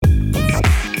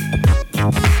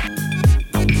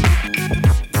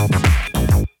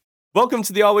Welcome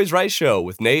to the Always Right Show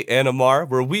with Nate and Amar,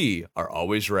 where we are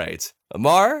always right.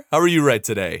 Amar, how are you right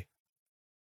today?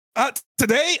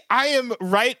 Today, I am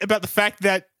right about the fact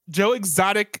that Joe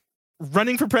Exotic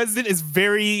running for president is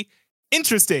very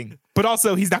interesting, but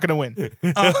also he's not going to win.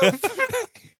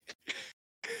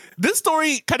 This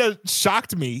story kind of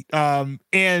shocked me,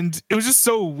 and it was just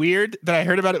so weird that I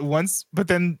heard about it once, but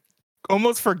then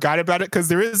almost forgot about it because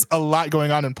there is a lot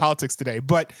going on in politics today.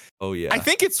 But I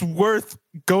think it's worth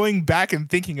going back and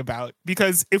thinking about,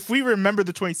 because if we remember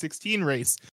the 2016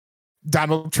 race,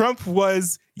 Donald Trump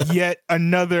was yet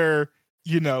another,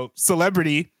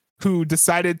 celebrity who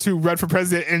decided to run for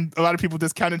president, and a lot of people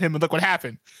discounted him, and look what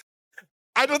happened.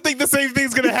 I don't think the same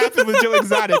thing's going to happen with Joe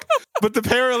Exotic, but the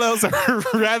parallels are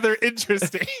rather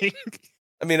interesting.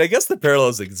 I mean, I guess the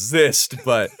parallels exist,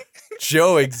 but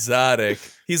Joe Exotic,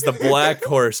 he's the black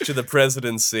horse to the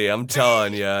presidency. I'm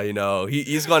telling you,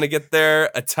 he's going to get there,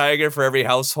 a tiger for every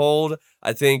household.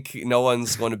 I think no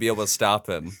one's going to be able to stop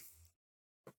him.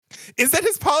 Is that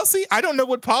his policy? I don't know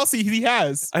what policy he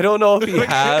has. I don't know if he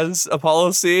has a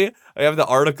policy. I have the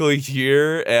article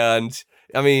here, and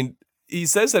I mean, he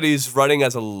says that he's running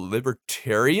as a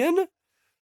libertarian.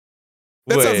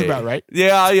 That sounds about right.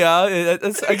 Yeah.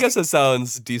 I guess that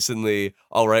sounds decently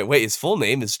all right. Wait, his full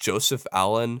name is Joseph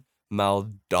Allen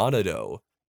Maldonado.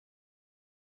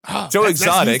 Joe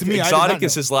Exotic. Exotic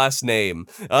is his last name.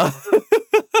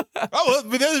 Oh,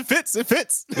 but it fits. It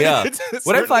fits. Yeah.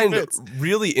 What I find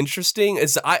really interesting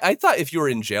is I thought if you were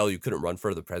in jail, you couldn't run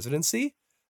for the presidency,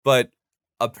 but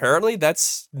apparently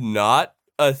that's not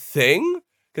a thing,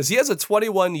 because he has a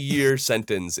 21-year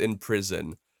sentence in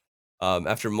prison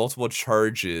after multiple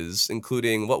charges,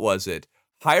 including, what was it?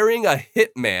 Hiring a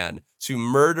hitman to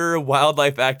murder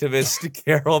wildlife activist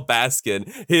Carol Baskin,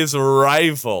 his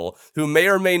rival, who may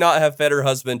or may not have fed her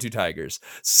husband to tigers.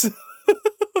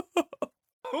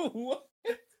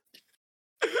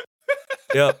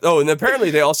 Yeah. Oh, and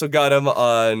apparently they also got him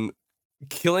on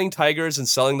killing tigers and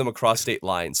selling them across state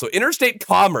lines. So interstate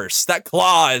commerce, that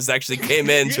clause actually came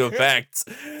into effect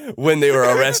when they were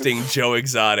arresting Joe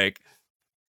Exotic.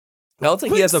 I don't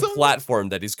think he has a platform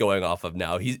that he's going off of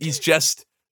now. He's just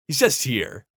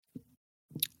here.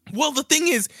 Well, the thing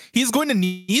is, he's going to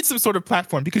need some sort of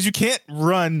platform, because you can't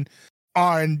run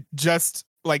on just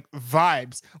like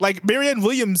vibes. Like Marianne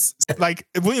Williamson,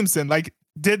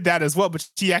 did that as well, but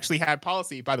she actually had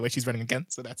policy. By the way, she's running again,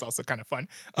 so that's also kind of fun.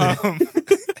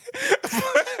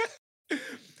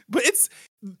 But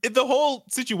the whole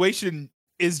situation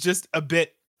is just a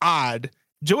bit odd.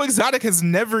 Joe Exotic has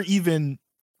never even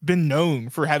been known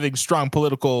for having strong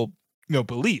political,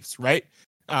 beliefs, right?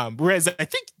 Whereas I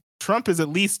think Trump has at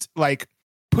least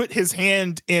put his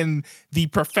hand in the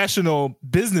professional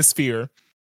business sphere,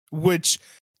 which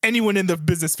anyone in the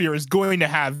business sphere is going to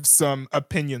have some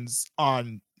opinions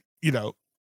on,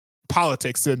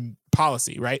 politics and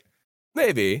policy, right?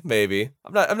 Maybe.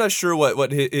 I'm not sure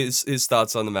what his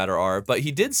thoughts on the matter are, but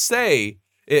he did say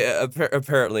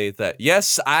apparently that,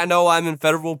 yes, I know I'm in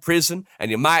federal prison,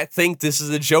 and you might think this is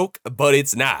a joke, but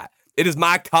it's not. It is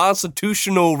my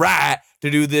constitutional right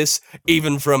to do this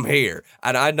even from here.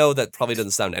 And I know that probably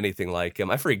doesn't sound anything like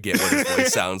him. I forget what his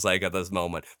voice sounds like at this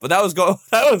moment. But that was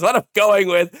what I'm going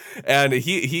with. And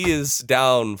he is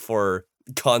down for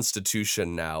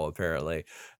Constitution now, apparently.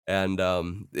 And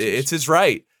it's his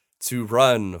right to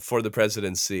run for the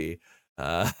presidency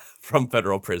from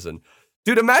federal prison.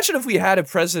 Dude, imagine if we had a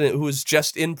president who was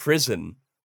just in prison.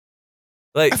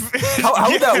 Like,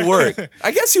 how would that work? I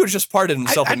guess he would just pardon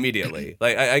himself immediately.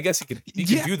 I guess he could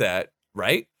do that,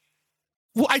 right?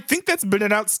 Well, I think that's been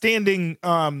an outstanding.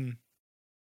 I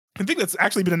think that's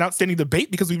actually been an outstanding debate,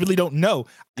 because we really don't know.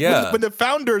 Yeah. When the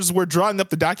founders were drawing up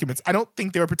the documents, I don't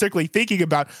think they were particularly thinking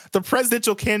about the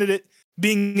presidential candidate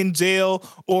being in jail,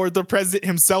 or the president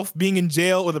himself being in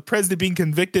jail, or the president being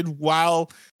convicted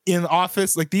while in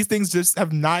office. Like, these things just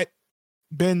have not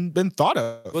been thought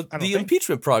of. Well, the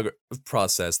impeachment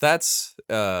process, that's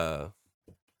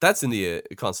in the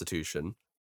Constitution,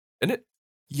 isn't it?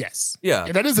 Yes. Yeah.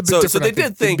 And that is a bit different. So they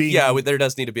did think, there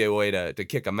does need to be a way to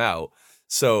kick him out.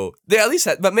 So they at least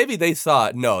had, but maybe they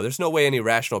thought, no, there's no way any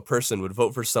rational person would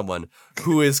vote for someone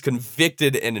who is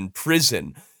convicted and in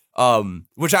prison,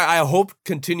 which I hope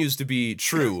continues to be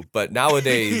true. But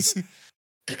nowadays,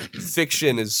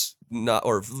 fiction is not,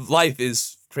 or life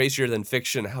is crazier than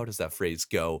fiction. How does that phrase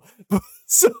go?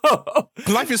 So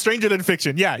life is stranger than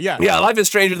fiction. Yeah. Life is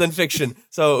stranger than fiction.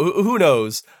 So who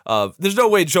knows? There's no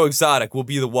way Joe Exotic will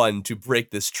be the one to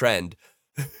break this trend.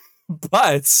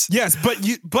 But yes, but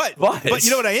you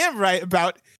know what I am right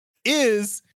about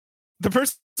is the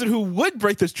person who would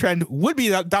break this trend would be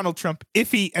Donald Trump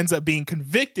if he ends up being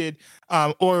convicted,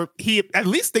 or he at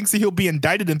least thinks that he'll be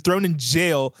indicted and thrown in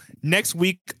jail next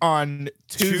week on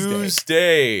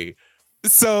Tuesday.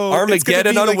 So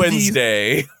Armageddon on a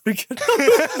Wednesday.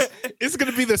 It's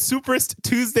going to be the superest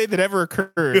Tuesday that ever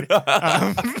occurred.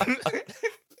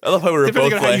 I love how we were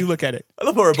depending both on how you look at it. I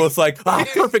love how we're both like,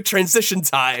 perfect transition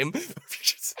time.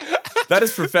 That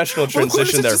is professional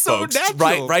transition there, folks.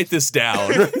 Write this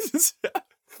down.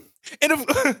 And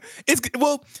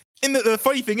the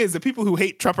funny thing is, the people who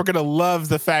hate Trump are going to love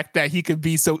the fact that he could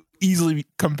be so easily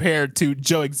compared to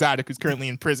Joe Exotic, who's currently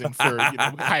in prison for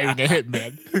hiring a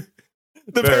hitman.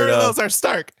 The parallels are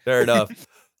stark. Fair enough.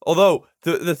 Although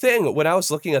the thing, when I was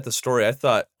looking at the story, I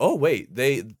thought, oh wait,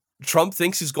 Trump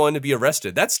thinks he's going to be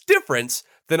arrested. That's different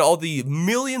than all the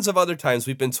millions of other times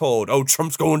we've been told, oh,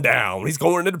 Trump's going down. He's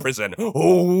going into prison.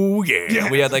 Oh, yeah.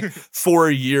 We had like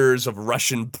 4 years of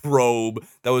Russian probe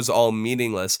that was all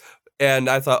meaningless. And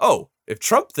I thought, oh, if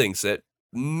Trump thinks it,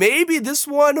 maybe this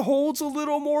one holds a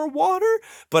little more water.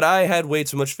 But I had way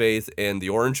too much faith in the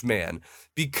Orange Man,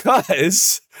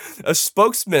 because a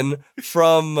spokesman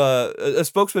for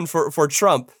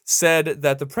Trump said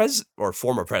that the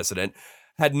former president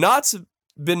had not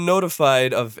been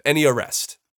notified of any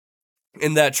arrest,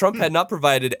 and that Trump had not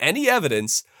provided any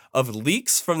evidence of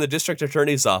leaks from the district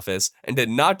attorney's office and did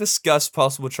not discuss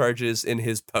possible charges in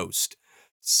his post.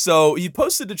 So he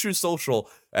posted to True Social,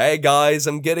 hey guys,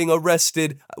 I'm getting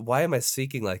arrested. Why am I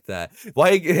speaking like that?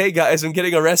 Hey guys, I'm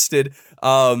getting arrested.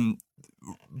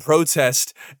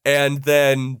 Protest. And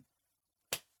then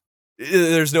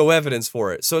there's no evidence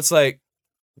for it. So it's like,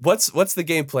 what's the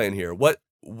game plan here?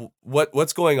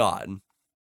 What's going on?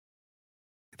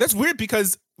 That's weird,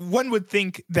 because one would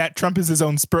think that Trump is his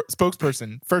own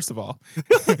spokesperson, first of all,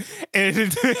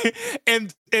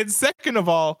 and second of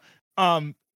all,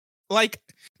 like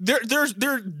there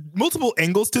are multiple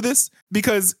angles to this,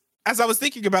 because as I was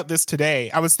thinking about this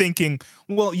today, I was thinking,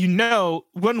 well,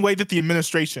 one way that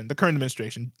the current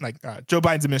administration, like Joe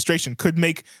Biden's administration, could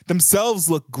make themselves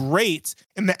look great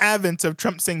in the advent of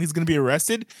Trump saying he's going to be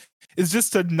arrested is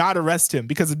just to not arrest him,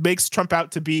 because it makes Trump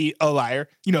out to be a liar.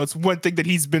 It's one thing that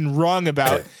he's been wrong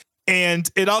about.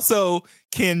 And it also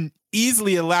can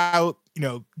easily allow,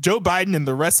 Joe Biden and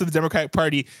the rest of the Democratic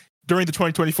Party during the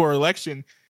 2024 election,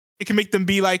 it can make them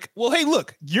be like, well, hey,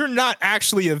 look, you're not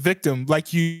actually a victim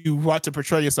like you want to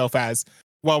portray yourself as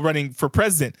while running for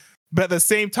president. But at the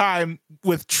same time,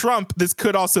 with Trump, this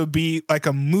could also be like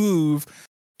a move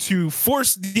to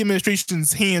force the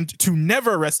administration's hand to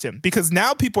never arrest him, because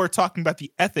now people are talking about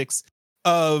the ethics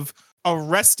of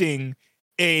arresting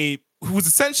who was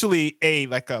essentially a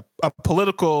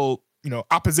political,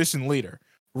 opposition leader,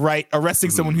 right? Arresting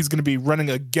someone who's going to be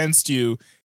running against you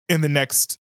in the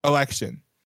next election.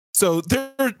 So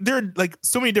there are like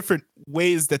so many different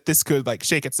ways that this could like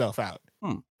shake itself out.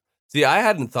 See, I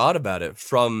hadn't thought about it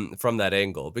from that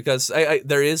angle, because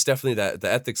there is definitely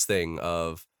the ethics thing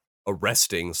of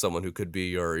arresting someone who could be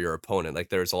your opponent. Like,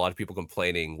 there's a lot of people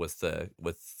complaining with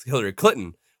Hillary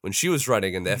Clinton when she was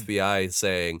running, and the FBI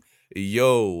saying,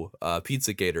 yo,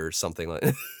 Pizzagate or something like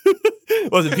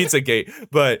it wasn't Pizzagate,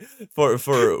 but for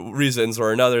reasons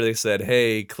or another, they said,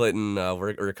 hey, Clinton,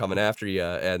 we're coming after you.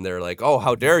 And they're like, oh,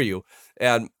 how dare you?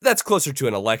 And that's closer to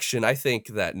an election. I think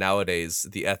that nowadays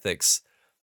the ethics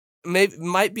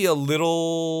might be a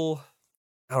little,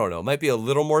 I don't know, might be a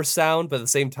little more sound, but at the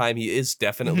same time, he is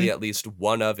definitely at least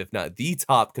one of, if not the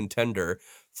top contender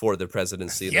for the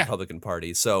presidency of the Republican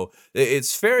Party. So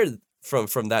it's fair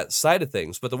from that side of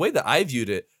things. But the way that I viewed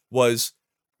it was,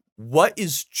 what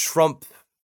is Trump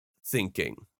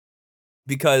thinking?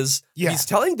 Because he's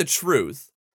telling the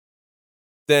truth,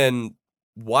 then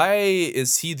why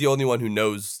is he the only one who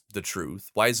knows the truth?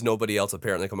 Why has nobody else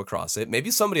apparently come across it? Maybe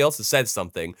somebody else has said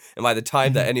something, and by the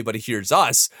time that anybody hears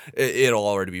us, it'll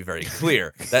already be very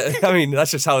clear.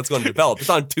 That's just how it's going to develop. It's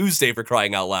on Tuesday, for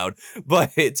crying out loud.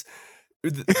 But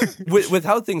with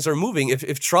how things are moving,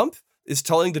 if Trump is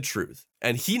telling the truth,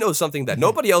 and he knows something that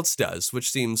nobody else does, which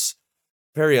seems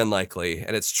very unlikely,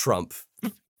 and it's Trump.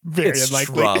 Very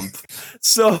unlikely. Trump.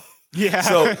 So,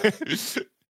 yeah.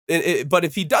 But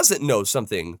if he doesn't know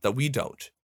something that we don't,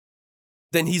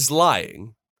 then he's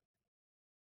lying.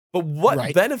 But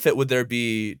what benefit would there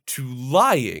be to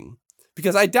lying?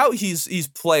 Because I doubt he's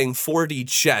playing 4D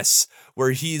chess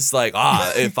where he's like,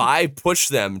 if I push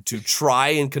them to try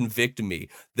and convict me,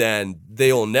 then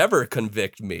they'll never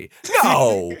convict me.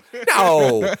 No.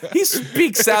 He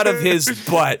speaks out of his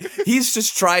butt. He's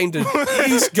just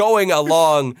he's going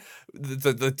along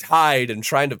the tide and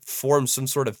trying to form some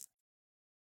sort of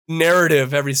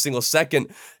narrative every single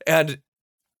second. And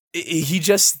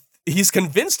he's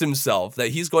convinced himself that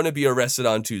he's going to be arrested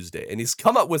on Tuesday, and he's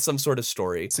come up with some sort of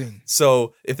story. Soon.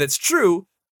 So if it's true,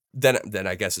 then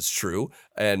I guess it's true,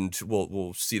 and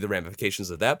we'll see the ramifications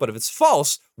of that. But if it's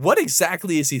false, what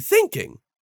exactly is he thinking?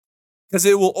 Because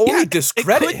it will only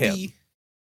discredit him.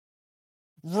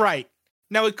 Right.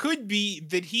 Now, it could be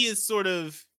that he is sort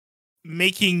of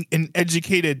making an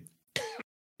educated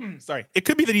it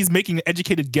could be that he's making an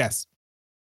educated guess,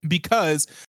 because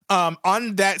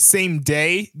on that same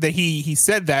day that he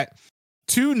said that,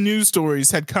 2 news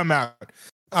stories had come out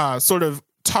sort of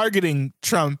targeting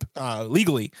Trump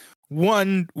legally.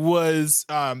 One was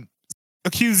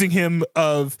accusing him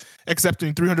of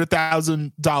accepting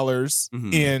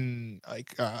 $300,000 in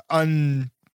like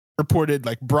unreported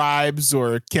like bribes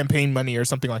or campaign money or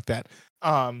something like that.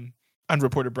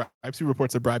 Unreported bribes. Who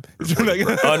reports a bribe?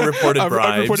 Unreported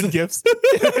bribes. Unreported gifts.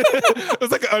 It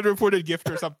was like an unreported gift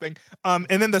or something. And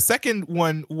then the second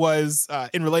one was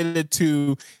related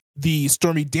to the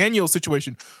Stormy Daniels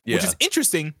situation, which is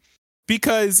interesting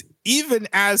because even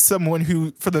as someone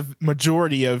who, for the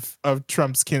majority of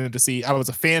Trump's candidacy, I was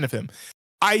a fan of him,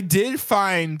 I did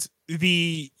find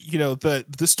the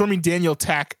Stormy Daniel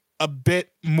tack a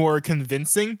bit more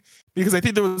convincing, because I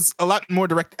think there was a lot more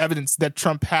direct evidence that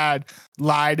Trump had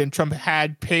lied and Trump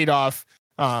had paid off,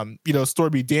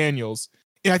 Stormy Daniels.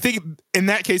 And I think in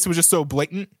that case, it was just so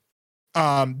blatant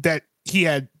that he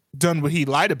had done what he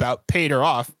lied about, paid her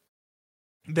off,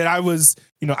 that I was,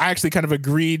 I actually kind of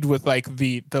agreed with like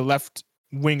the left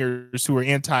wingers who were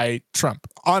anti-Trump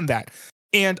on that.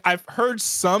 And I've heard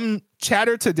some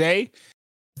chatter today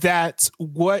that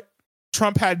what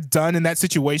Trump had done in that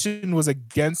situation was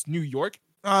against New York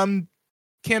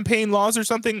campaign laws or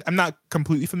something. I'm not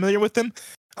completely familiar with them.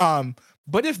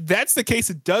 But if that's the case,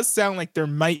 it does sound like there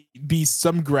might be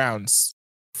some grounds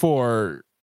for,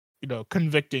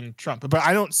 convicting Trump. But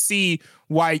I don't see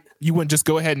why you wouldn't just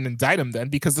go ahead and indict him then,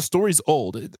 because the story's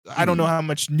old. I don't know how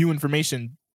much new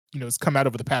information, has come out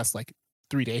over the past like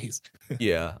 3 days.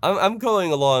 Yeah, I'm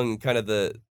going along kind of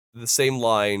the same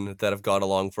line that I've gone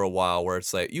along for a while, where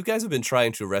it's like, you guys have been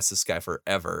trying to arrest this guy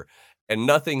forever, and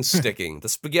nothing's sticking. The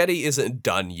spaghetti isn't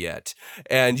done yet,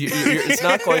 and it's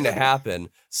not going to happen.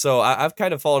 So I've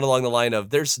kind of fallen along the line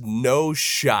of, there's no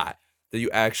shot that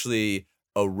you actually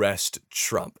arrest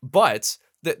Trump. But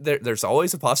there's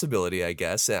always a possibility, I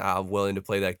guess, and I'm willing to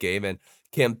play that game. And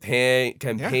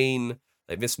campaign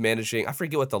like mismanaging, I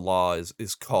forget what the law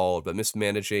is called, but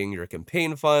mismanaging your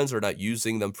campaign funds or not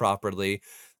using them properly,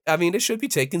 I mean, it should be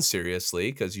taken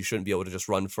seriously, because you shouldn't be able to just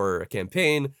run for a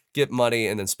campaign, get money,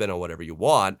 and then spend on whatever you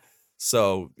want.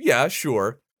 So, yeah,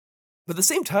 sure. But at the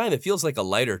same time, it feels like a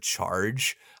lighter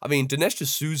charge. I mean, Dinesh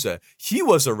D'Souza, he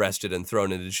was arrested and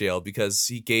thrown into jail because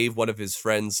he gave one of his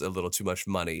friends a little too much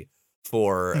money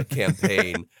for a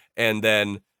campaign. And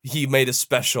then he made a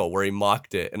special where he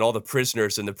mocked it, and all the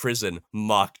prisoners in the prison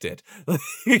mocked it.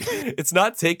 It's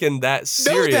not taken that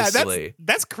seriously.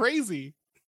 That's crazy.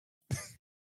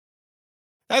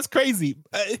 That's crazy.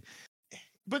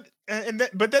 But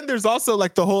then there's also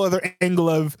like the whole other angle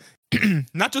of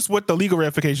not just what the legal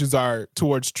ramifications are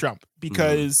towards Trump,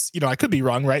 because I could be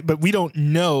wrong, right? But we don't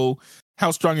know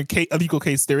how strong a legal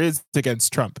case there is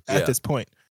against Trump at this point.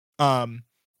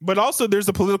 But also there's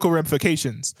the political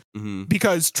ramifications,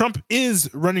 because Trump is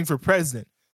running for president.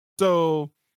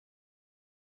 So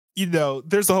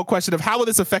there's the whole question of how will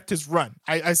this affect his run.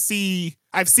 I've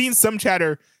seen some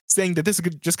chatter saying that this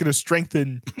is just going to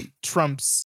strengthen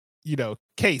Trump's,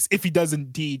 case if he does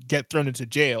indeed get thrown into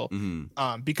jail,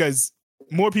 because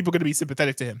more people are going to be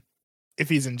sympathetic to him if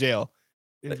he's in jail,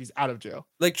 if he's out of jail.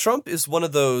 Like, Trump is one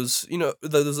of those,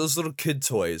 those little kid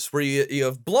toys where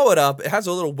you blow it up, it has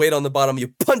a little weight on the bottom, you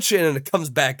punch it and it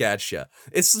comes back at you.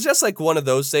 It's just like one of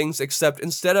those things, except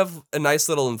instead of a nice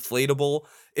little inflatable,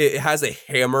 it has a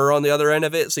hammer on the other end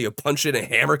of it, so you punch it and a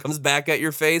hammer comes back at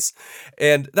your face.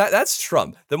 And that's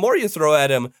Trump. The more you throw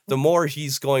at him, the more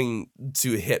he's going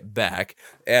to hit back.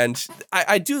 And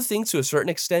I do think, to a certain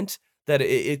extent, that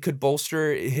it could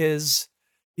bolster his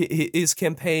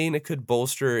campaign. It could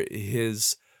bolster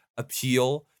his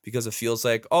appeal, because it feels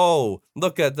like, oh,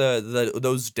 look at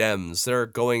those Dems. They're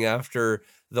going after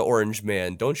the orange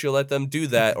man. Don't you let them do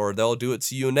that, or they'll do it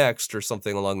to you next, or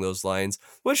something along those lines,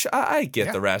 which I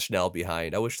get the rationale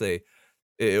behind. I wish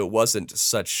it wasn't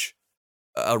such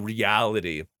a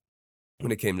reality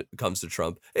when it comes to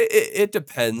Trump. It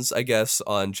depends, I guess,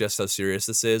 on just how serious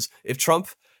this is. If Trump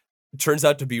turns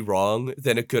out to be wrong,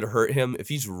 then it could hurt him. If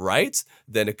he's right,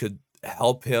 then it could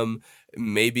help him.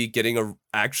 Maybe getting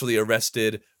actually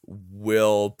arrested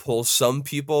will pull some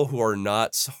people who are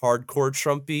not hardcore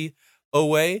Trumpy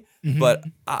away. But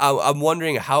Mm-hmm. I'm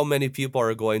wondering how many people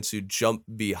are going to jump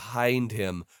behind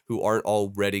him who aren't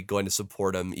already going to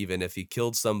support him, even if he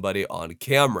killed somebody on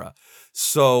camera.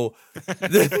 So,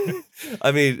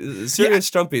 I mean, serious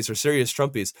Trumpies are serious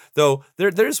Trumpies. Though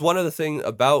there's one other thing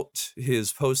about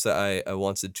his post that I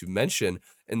wanted to mention,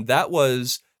 and that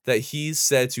was that he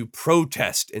said to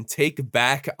protest and take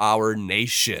back our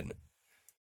nation.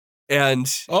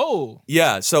 And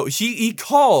yeah, so he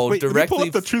called Wait, directly. let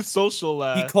me pull up the Truth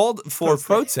Social. He called for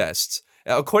protests.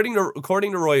 According to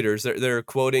Reuters, they're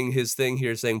quoting his thing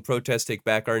here saying, "Protest, take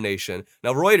back our nation."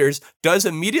 Now, Reuters does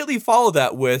immediately follow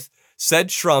that with, said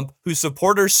Trump, whose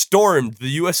supporters stormed the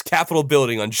U.S. Capitol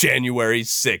building on January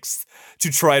 6th to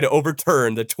try to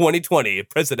overturn the 2020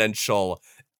 presidential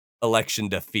election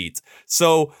defeat.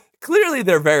 So clearly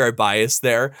they're very biased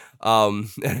there, and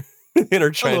are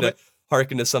trying to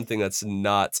hearken to something that's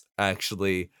not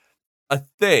actually a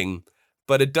thing.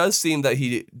 But it does seem that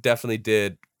he definitely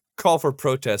did call for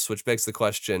protests, which begs the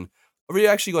question, are we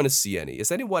actually going to see any? Is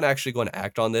anyone actually going to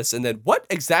act on this? And then what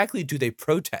exactly do they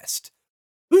protest?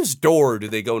 Whose door do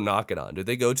they go knocking on? Do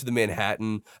they go to the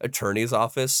Manhattan attorney's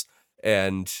office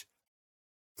and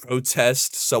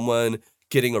protest someone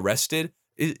getting arrested?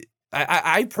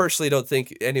 I personally don't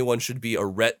think anyone should be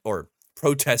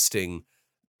protesting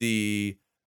the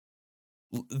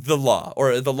law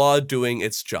or the law doing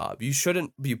its job. You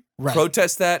shouldn't be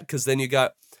protest that, because then you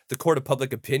got the court of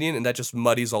public opinion, and that just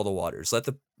muddies all the waters. Let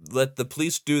the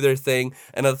police do their thing,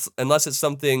 and unless it's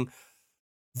something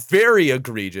very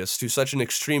egregious to such an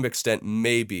extreme extent,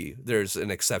 maybe there's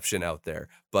an exception out there.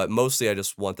 But mostly, I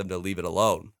just want them to leave it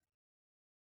alone.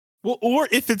 Well, or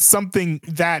if it's something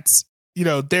that's,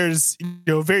 there's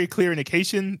very clear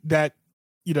indication that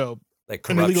like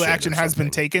an illegal action has been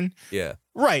taken. Yeah.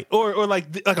 Right. Or like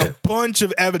a bunch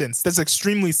of evidence that's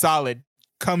extremely solid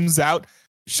comes out.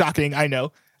 Shocking, I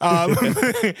know.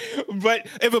 But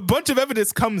if a bunch of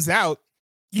evidence comes out,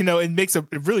 and makes a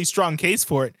really strong case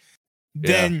for it,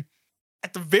 then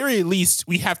at the very least,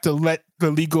 we have to let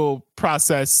the legal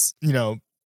process,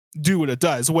 do what it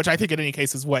does, which I think in any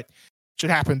case is what should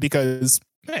happen. Because,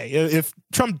 hey, if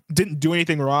Trump didn't do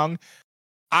anything wrong,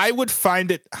 I would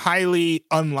find it highly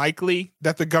unlikely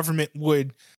that the government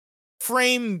would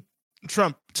frame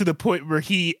Trump to the point where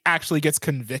he actually gets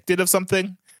convicted of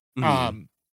something. Mm-hmm.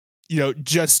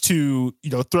 Just to,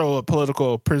 throw a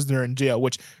political prisoner in jail,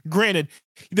 which granted,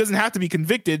 he doesn't have to be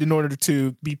convicted in order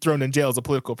to be thrown in jail as a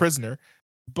political prisoner.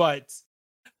 But,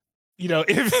 but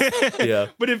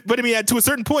I mean, to a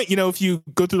certain point, if you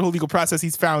go through the whole legal process,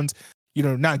 he's found,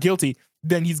 not guilty,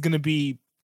 then he's going to be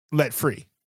let free.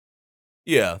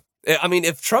 Yeah. I mean,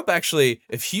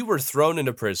 if he were thrown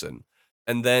into prison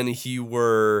and then he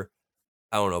were,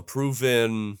 I don't know,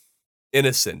 proven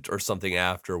innocent or something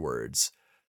afterwards,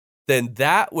 then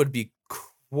that would be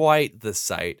quite the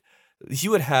sight. He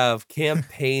would have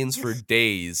campaigns for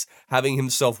days, having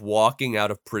himself walking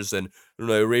out of prison,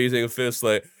 raising a fist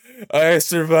like, I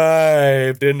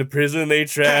survived. In the prison, they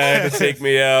tried to take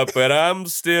me out, but I'm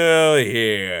still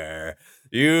here.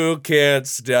 You can't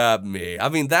stop me. I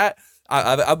mean,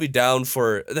 I'll be down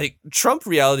for, like, Trump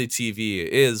reality TV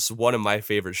is one of my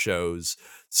favorite shows.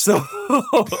 So,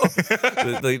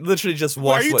 like, literally just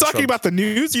watch. Are you talking about the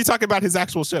news? Or are you talking about his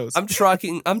actual shows? I'm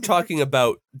talking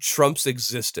about Trump's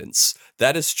existence.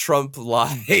 That is Trump Live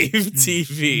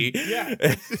TV.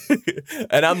 Yeah.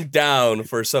 And I'm down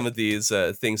for some of these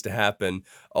things to happen,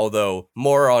 although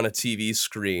more on a TV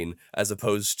screen as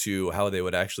opposed to how they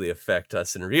would actually affect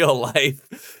us in real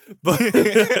life. But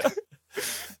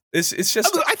it's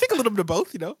just, I think a little bit of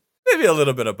both, maybe a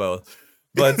little bit of both,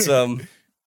 but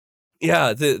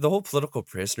yeah, the whole political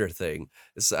prisoner thing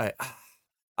is, I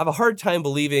have a hard time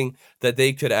believing that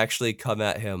they could actually come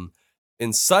at him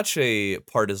in such a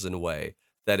partisan way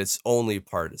that it's only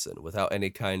partisan without any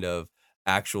kind of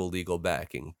actual legal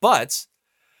backing. But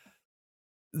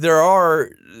there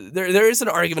is an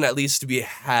argument at least to be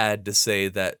had to say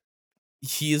that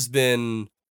he's been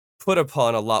put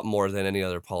upon a lot more than any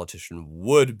other politician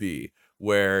would be,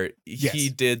 where he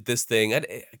did this thing at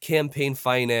campaign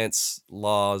finance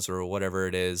laws or whatever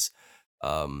it is,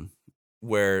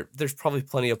 where there's probably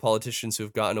plenty of politicians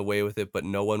who've gotten away with it, but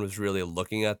no one was really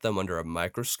looking at them under a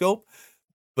microscope.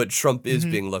 But Trump is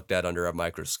being looked at under a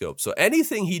microscope. So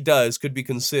anything he does could be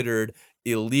considered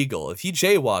illegal. If he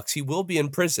jaywalks, he will be in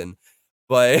prison,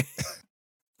 but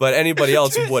anybody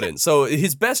else wouldn't. So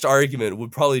his best argument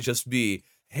would probably just be,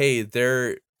 hey,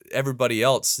 everybody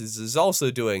else is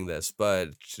also doing this,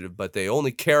 but they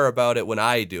only care about it when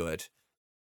I do it.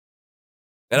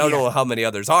 And I don't know how many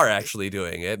others are actually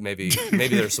doing it. Maybe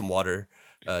there's some water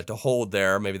to hold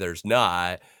there. Maybe there's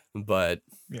not. but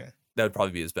that would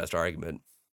probably be his best argument.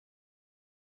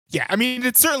 Yeah, I mean,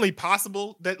 it's certainly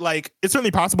possible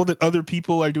that other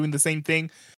people are doing the same thing,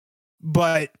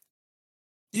 but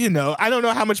I don't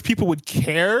know how much people would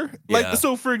care. Like,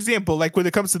 so for example, like when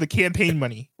it comes to the campaign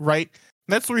money, right?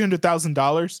 That's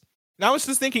 $300,000. And I was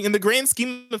just thinking, in the grand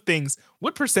scheme of things,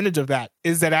 what percentage of that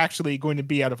is that actually going to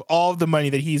be out of all of the money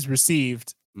that he's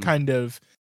received, kind of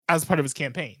as part of his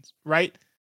campaigns, right?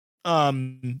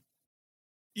 It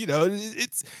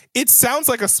sounds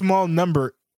like a small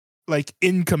number, like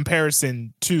in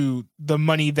comparison to the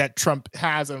money that Trump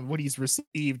has and what he's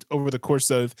received over the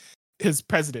course of his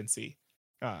presidency.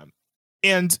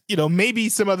 And maybe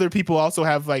some other people also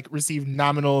have like received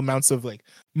nominal amounts of like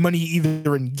money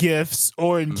either in gifts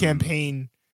or in campaign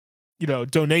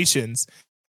donations,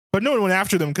 but no one went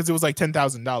after them because it was like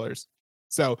 $10,000.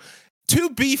 So to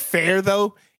be fair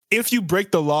though, if you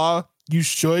break the law, you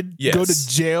should go to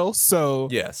jail. So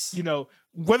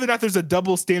whether or not there's a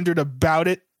double standard about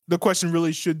it, the question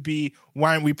really should be,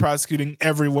 why aren't we prosecuting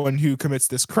everyone who commits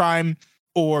this crime,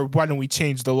 or why don't we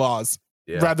change the laws?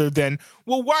 Rather than,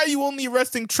 well, why are you only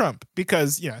arresting Trump?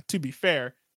 Because, to be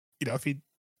fair, if he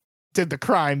did the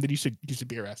crime, then you should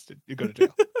be arrested. You go to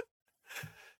jail.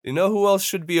 You know who else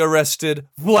should be arrested?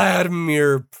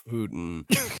 Vladimir Putin.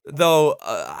 Though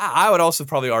I would also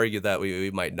probably argue that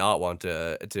we might not want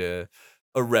to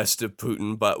arrest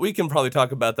Putin, but we can probably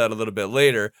talk about that a little bit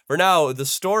later. For now, the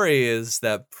story is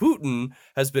that Putin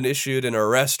has been issued an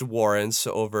arrest warrant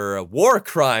over war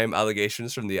crime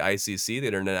allegations from the ICC, the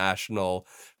International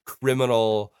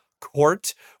Criminal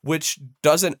Court, which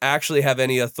doesn't actually have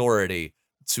any authority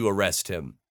to arrest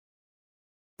him.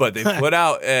 But they put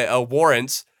out a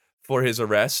warrant for his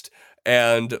arrest,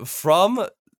 and from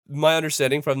my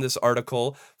understanding from this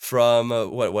article from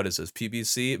what is this,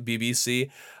 BBC.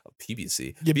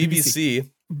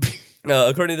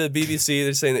 According to the BBC,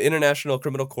 they're saying the International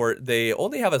Criminal Court, they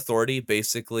only have authority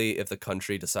basically if the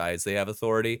country decides they have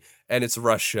authority, and it's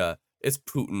Russia. It's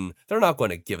Putin. They're not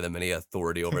going to give them any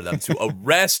authority over them to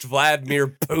arrest Vladimir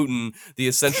Putin, the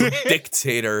essential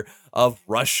dictator of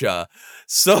Russia.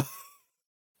 So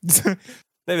maybe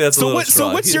that's a little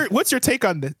strong. So what's your take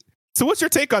on this? So what's your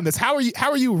take on this? How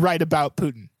are you right about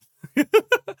Putin?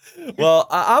 Well,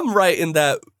 I'm right in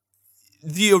that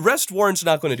the arrest warrant's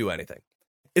not going to do anything.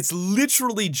 It's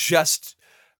literally just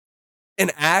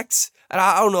an act. And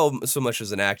I don't know so much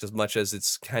as an act as much as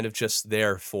it's kind of just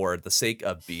there for the sake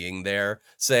of being there.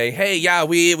 Say, hey, yeah,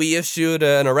 we issued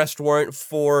an arrest warrant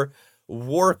for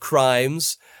war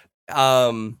crimes.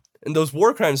 And those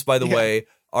war crimes, by the way,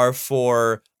 are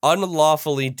for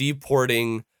unlawfully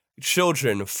deporting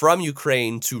children from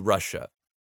Ukraine to Russia,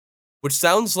 which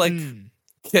sounds like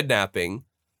kidnapping.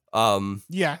 But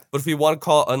if we want to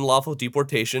call it unlawful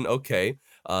deportation, okay.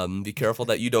 Be careful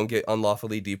that you don't get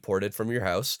unlawfully deported from your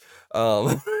house.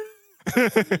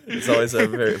 It's always a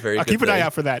very, very I'll good keep an eye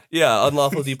out for that. Yeah,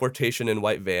 unlawful deportation in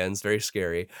white vans, very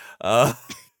scary.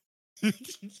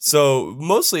 So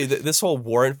mostly this whole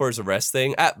warrant for his arrest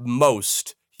thing, at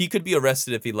most, he could be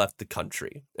arrested if he left the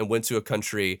country and went to a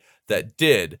country that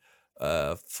did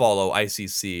follow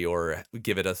ICC or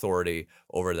give it authority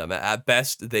over them. At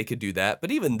best, they could do that.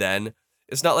 But even then,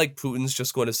 it's not like Putin's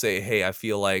just going to say, hey, I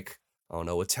feel like, I don't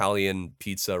know, Italian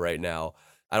pizza right now.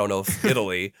 I don't know if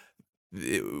Italy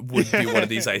it would be one of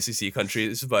these ICC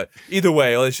countries, but either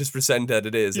way, let's just pretend that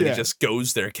it is. And he just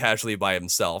goes there casually by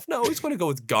himself. No, he's going to go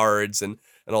with guards and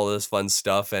all this fun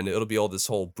stuff. And it'll be all this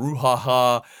whole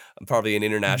brouhaha, probably an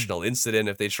international incident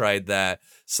if they tried that.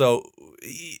 So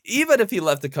even if he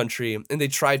left the country and they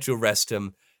tried to arrest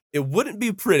him, it wouldn't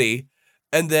be pretty.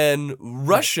 And then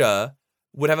Russia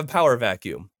would have a power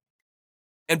vacuum.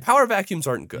 And power vacuums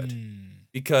aren't good.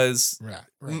 Because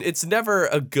it's never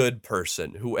a good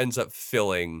person who ends up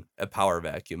filling a power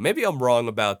vacuum. Maybe I'm wrong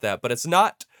about that, but it's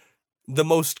not the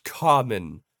most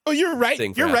common. Oh, you're right.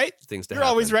 You're right. Things to You're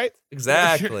happen. always right.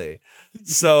 Exactly.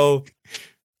 So,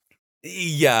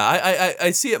 yeah,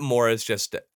 I see it more as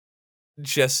just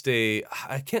a.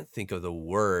 I can't think of the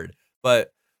word,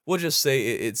 but we'll just say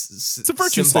it's a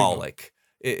virtue symbolic.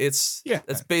 That's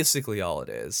basically all it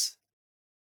is.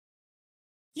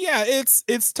 Yeah,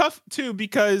 it's tough too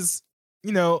because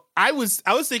I was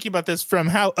thinking about this from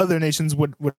how other nations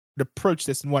would approach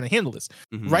this and want to handle this,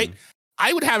 right?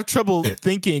 I would have trouble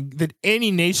thinking that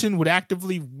any nation would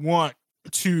actively want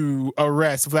to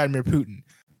arrest Vladimir Putin.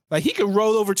 Like, he could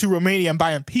roll over to Romania and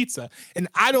buy him pizza, and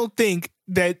I don't think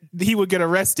that he would get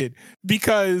arrested,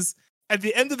 because at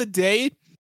the end of the day,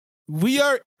 we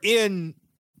are in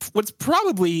what's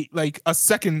probably like a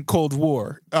second Cold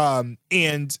War,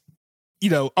 and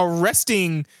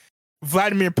arresting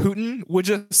Vladimir Putin would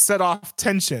just set off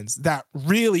tensions that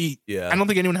really, I don't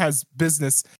think anyone has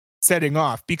business setting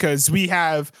off, because we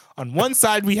have, on one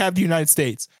side, we have the United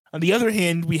States. On the other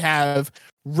hand, we have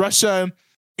Russia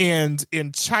and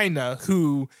in China,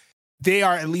 who they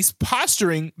are at least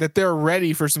posturing that they're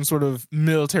ready for some sort of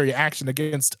military action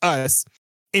against us.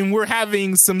 And we're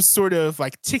having some sort of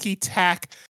like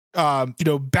ticky-tack,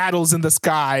 battles in the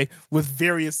sky with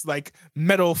various like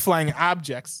metal flying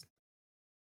objects.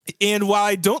 And while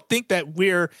I don't think that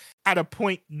we're at a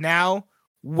point now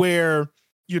where,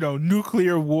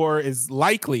 nuclear war is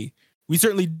likely, we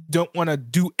certainly don't want to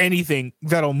do anything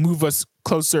that'll move us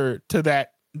closer to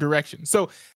that direction. So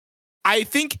I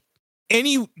think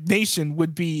any nation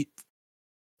would be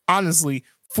honestly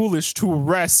foolish to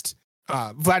arrest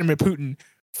Vladimir Putin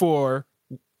for,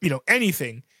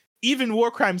 anything, even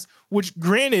war crimes, which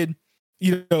granted,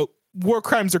 war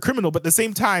crimes are criminal, but at the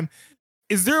same time,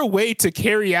 is there a way to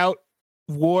carry out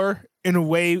war in a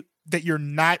way that you're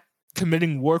not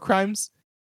committing war crimes?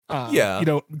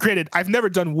 Granted, I've never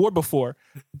done war before,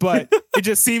 but it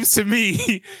just seems to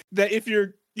me that if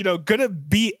you're, gonna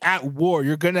be at war,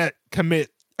 you're gonna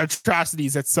commit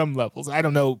atrocities at some levels. I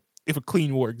don't know if a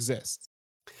clean war exists.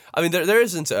 I mean, there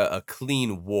isn't a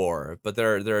clean war, but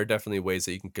there are definitely ways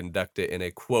that you can conduct it in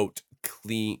a quote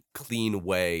clean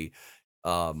way.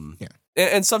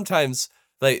 And sometimes,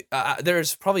 like,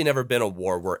 there's probably never been a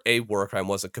war where a war crime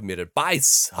wasn't committed by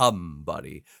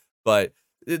somebody, but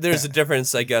there's a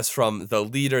difference, I guess, from the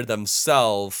leader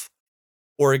themselves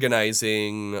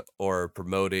organizing or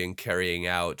promoting, carrying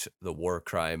out the war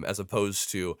crime, as opposed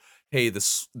to, hey,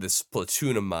 this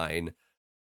platoon of mine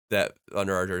that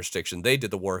under our jurisdiction, they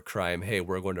did the war crime. Hey,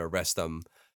 we're going to arrest them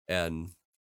and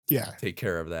take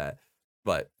care of that.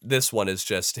 But this one is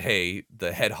just, hey,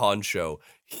 the head honcho,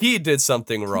 he did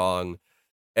something wrong,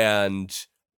 and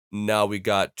now we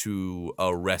got to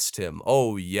arrest him.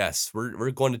 Oh, yes,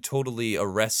 we're going to totally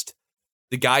arrest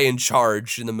the guy in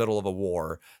charge in the middle of a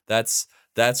war. That's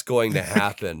going to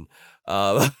happen.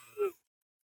 That's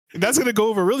going to go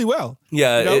over really well.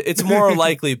 Yeah, it's more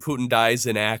likely Putin dies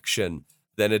in action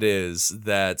than it is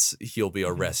that he'll be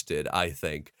arrested, I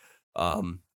think. But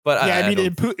I mean,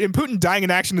 in Putin dying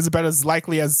in action is about as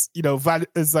likely as likely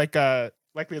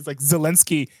as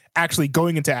Zelensky actually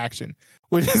going into action,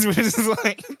 which is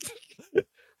like,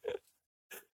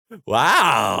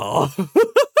 wow.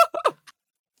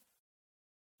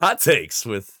 Hot takes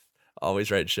with Always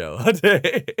Right Show.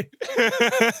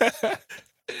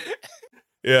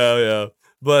 Yeah,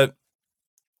 but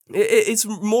it's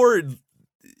more.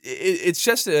 It's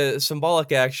just a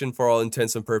symbolic action for all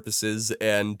intents and purposes,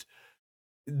 and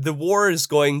the war is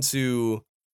going to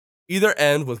either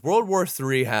end with World War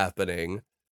III happening,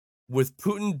 with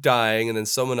Putin dying and then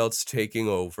someone else taking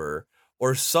over,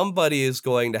 or somebody is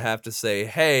going to have to say,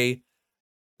 hey,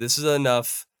 this is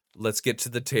enough, let's get to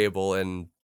the table and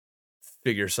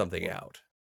figure something out.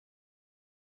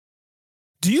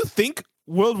 Do you think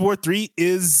World War III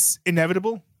is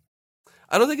inevitable?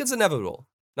 I don't think it's inevitable.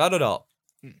 Not at all.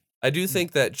 I do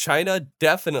think that China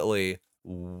definitely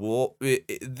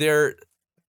they're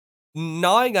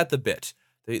gnawing at the bit.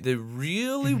 They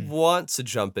really want to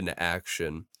jump into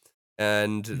action,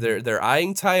 and they're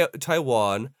eyeing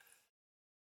Taiwan.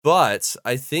 But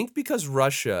I think because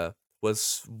Russia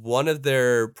was one of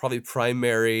their probably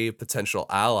primary potential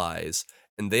allies,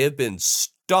 and they have been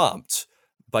stomped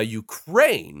by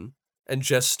Ukraine and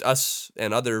just us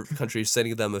and other countries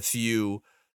sending them a few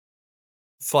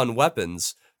fun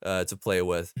weapons to play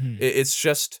with. It's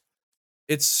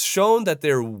shown that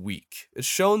they're weak. It's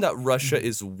shown that Russia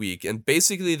is weak, and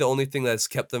basically the only thing that's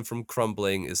kept them from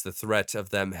crumbling is the threat of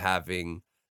them having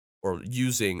or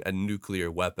using a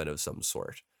nuclear weapon of some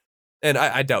sort. And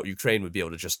I doubt Ukraine would be able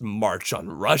to just march on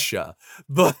Russia,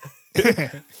 but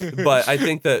but I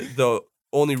think that the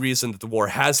only reason that the war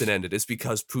hasn't ended is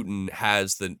because Putin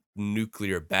has the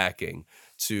nuclear backing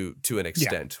to an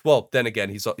extent. Well, then again,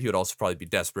 he would also probably be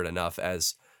desperate enough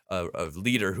as a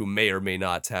leader who may or may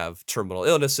not have terminal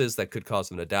illnesses that could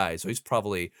cause him to die. So he's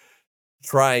probably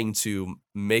trying to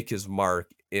make his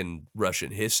mark in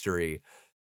Russian history,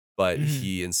 but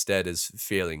he instead is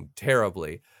failing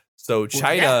terribly. So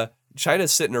China's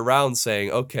sitting around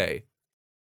saying, okay,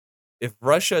 if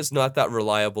Russia is not that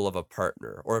reliable of a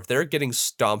partner, or if they're getting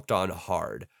stomped on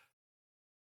hard,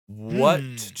 what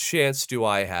chance do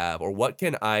I have, or what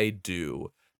can I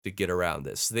do to get around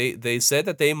this? They said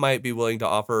that they might be willing to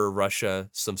offer Russia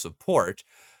some support,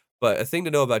 but a thing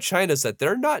to know about China is that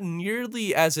they're not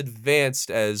nearly as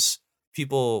advanced as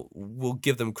people will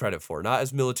give them credit for, not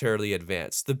as militarily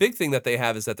advanced. The big thing that they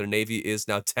have is that their navy is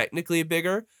now technically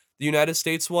bigger, the United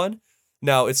States one,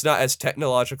 Now, it's not as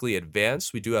technologically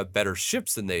advanced. We do have better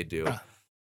ships than they do,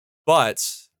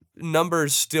 but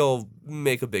numbers still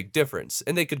make a big difference,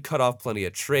 and they could cut off plenty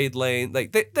of trade lane.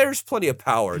 Like there's plenty of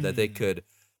power that they could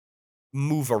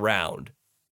move around.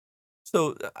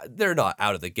 So they're not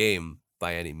out of the game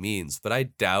by any means, but I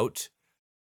doubt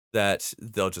that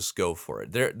they'll just go for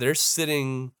it. They're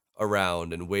sitting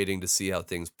around and waiting to see how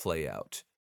things play out.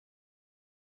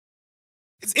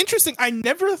 It's interesting. I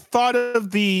never thought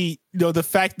of the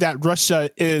fact that Russia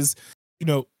is,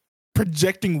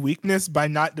 projecting weakness by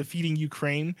not defeating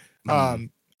Ukraine,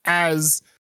 as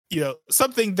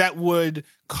something that would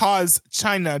cause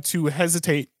China to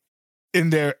hesitate in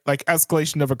their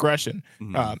escalation of aggression.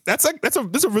 That's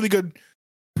a really good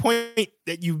point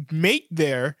that you make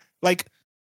there. Like,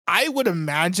 I would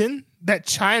imagine that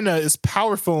China is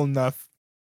powerful enough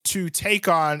to take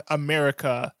on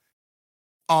America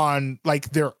on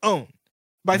their own.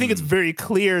 But I think it's very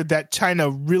clear that China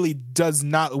really does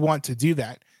not want to do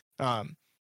that. And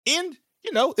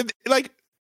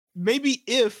maybe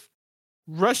if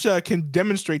Russia can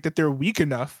demonstrate that they're weak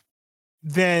enough,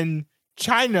 then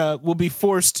China will be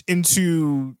forced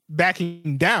into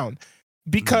backing down,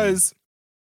 because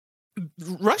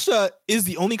Russia is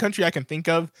the only country I can think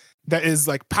of that is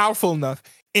powerful enough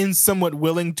and somewhat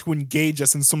willing to engage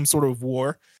us in some sort of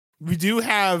war. We do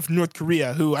have North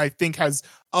Korea, who I think has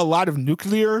a lot of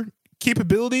nuclear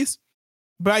capabilities,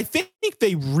 but I think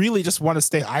they really just want to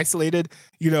stay isolated.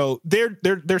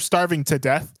 They're starving to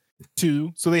death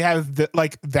too, so they have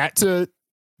that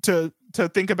to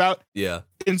think about. Yeah,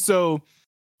 and so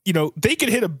they could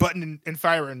hit a button and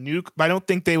fire a nuke, but I don't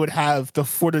think they would have the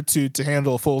fortitude to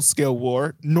handle a full scale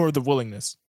war, nor the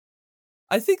willingness.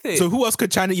 I think So who else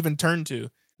could China even turn to?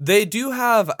 They do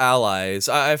have allies.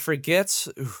 I forget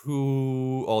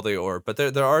who all they are, but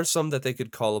there are some that they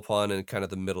could call upon in kind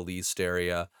of the Middle East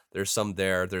area. There's some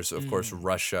there. There's, of course,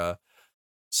 Russia.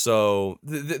 So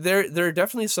there are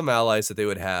definitely some allies that they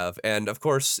would have. And, of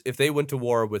course, if they went to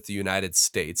war with the United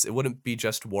States, it wouldn't be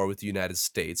just war with the United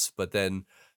States, but then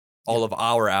all of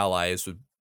our allies would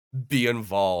be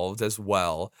involved as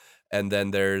well. And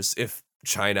then if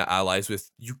China allies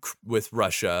with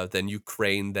Russia, then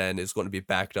Ukraine then is going to be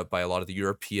backed up by a lot of the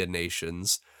European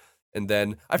nations. And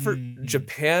then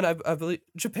Japan, I believe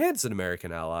Japan's an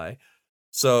American ally.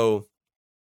 So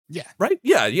yeah, right?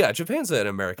 Yeah, Japan's an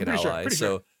American ally. Pretty so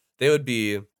sure. they would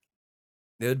be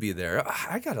there.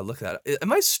 I gotta look at it.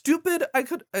 Am I stupid? I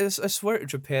swear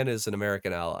Japan is an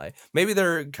American ally. Maybe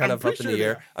they're kind of up in the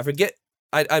air. I forget.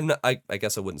 I'm not. I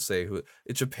guess I wouldn't say who.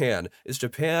 It's Japan. Is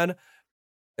Japan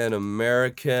an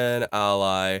American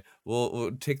ally?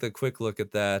 We'll take the quick look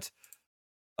at that.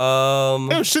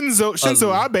 Shinzo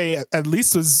Abe at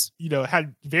least was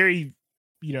had very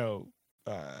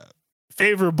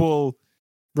favorable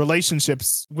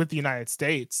relationships with the United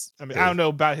States. I mean, I don't know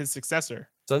about his successor.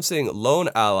 So I'm saying lone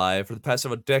ally for the past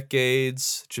several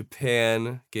decades.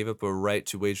 Japan gave up a right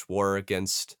to wage war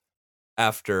against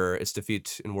after its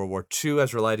defeat in World War II,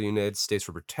 has relied on the United States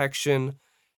for protection,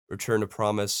 returned a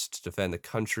promise to defend the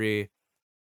country.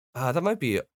 That might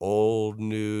be old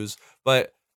news,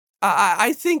 but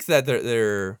I think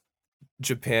that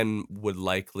Japan would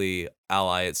likely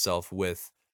ally itself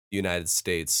with the United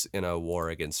States in a war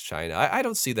against China. I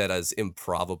don't see that as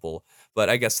improbable, but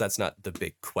I guess that's not the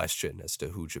big question as to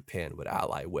who Japan would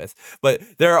ally with. But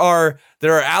there are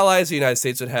allies the United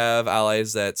States would have,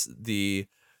 allies that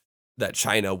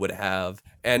China would have,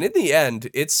 and in the end,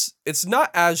 it's not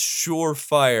as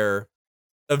surefire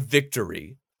a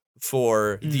victory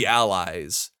for the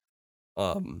allies,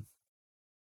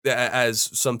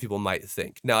 as some people might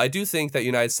think. Now, I do think that the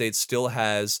United States still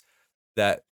has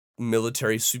that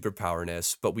military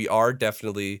superpowerness, but we are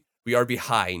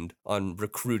behind on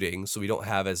recruiting, so we don't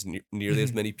have as nearly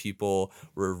as many people.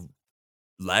 We're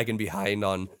lagging behind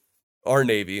on our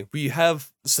Navy. We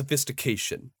have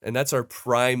sophistication, and that's our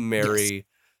primary,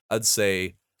 I'd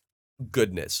say,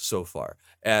 goodness so far.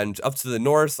 And up to the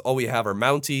north, all we have are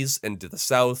Mounties, and to the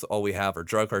south, all we have are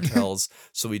drug cartels.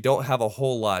 So we don't have a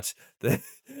whole lot that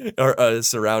are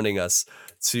surrounding us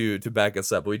to back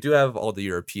us up. But we do have all the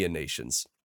European nations.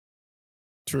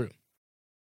 True.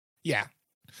 Yeah.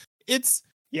 It's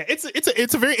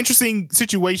a very interesting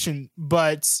situation,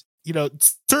 but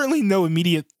certainly no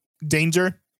immediate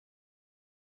danger.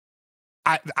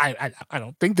 I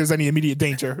don't think there's any immediate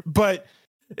danger, but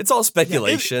it's all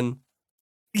speculation.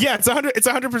 It's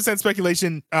 100%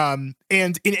 speculation. And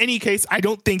in any case, I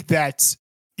don't think that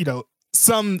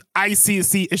some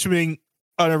ICC issuing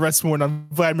an arrest warrant on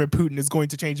Vladimir Putin is going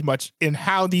to change much in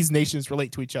how these nations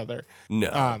relate to each other.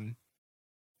 No.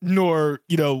 Nor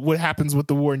what happens with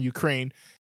the war in Ukraine.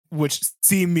 which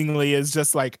seemingly is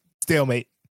just like stalemate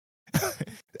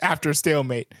after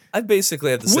stalemate. I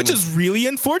basically have the which is really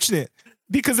unfortunate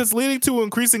because it's leading to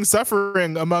increasing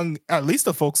suffering among at least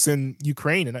the folks in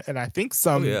Ukraine and I think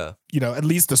some, at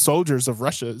least the soldiers of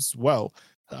Russia as well.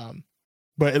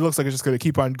 But it looks like it's just going to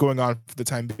keep on going on for the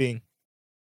time being.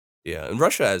 Yeah, and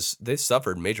Russia they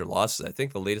suffered major losses. I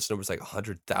think the latest number is like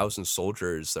 100,000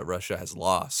 soldiers that Russia has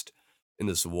lost in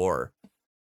this war.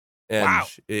 And wow.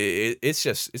 It's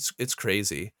just, it's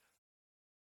crazy.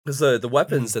 Because the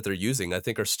weapons that they're using, I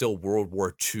think, are still World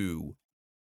War II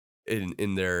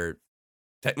in their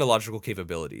technological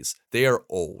capabilities. They are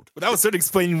old. Well, that was sort of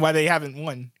explaining why they haven't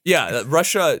won. Yeah,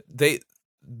 Russia, they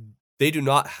do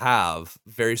not have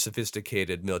very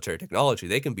sophisticated military technology.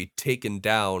 They can be taken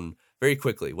down very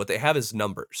quickly. What they have is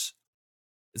numbers.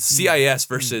 It's CIS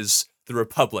versus the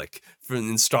Republic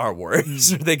in Star Wars.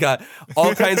 They got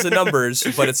all kinds of numbers,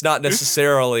 but it's not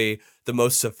necessarily the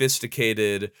most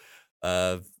sophisticated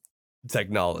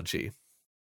technology.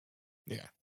 Yeah.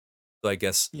 So I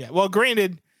guess. Yeah. Well,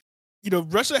 granted,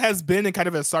 Russia has been in kind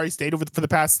of a sorry state for the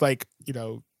past,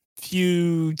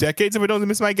 few decades, if I don't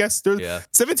miss my guess.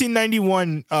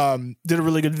 1791 did a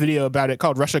really good video about it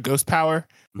called Russia Ghost Power,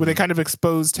 where they kind of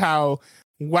exposed how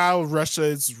while Russia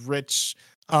is rich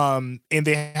and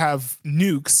they have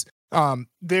nukes,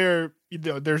 their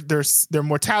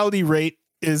mortality rate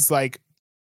is the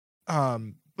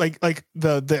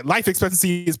life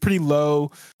expectancy is pretty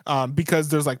low because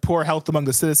there's poor health among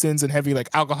the citizens and heavy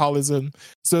alcoholism.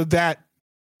 So that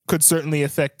could certainly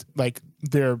affect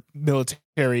their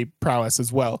military prowess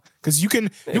as well. Because you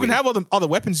can have all the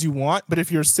weapons you want, but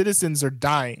if your citizens are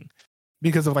dying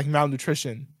because of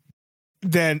malnutrition,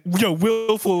 then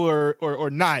willful or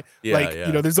not,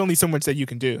 there's only so much that you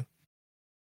can do.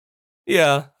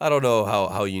 Yeah, I don't know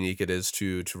how unique it is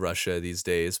to Russia these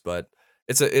days, but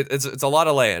it's a lot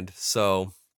of land,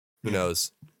 so who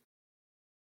knows?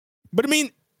 But I mean,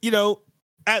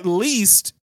 at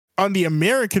least on the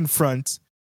American front,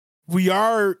 we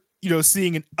are,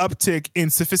 seeing an uptick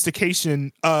in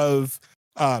sophistication of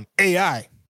AI.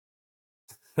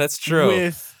 That's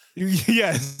true.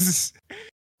 Yes,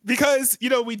 because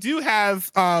we do have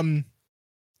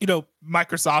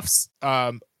Microsoft's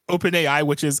OpenAI,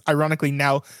 which is ironically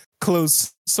now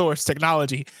closed source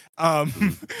technology,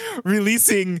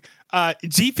 releasing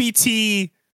GPT-4,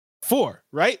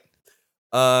 right?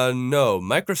 No,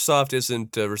 Microsoft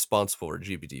isn't responsible for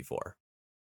GPT-4.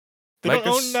 They don't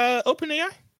own OpenAI?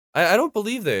 I don't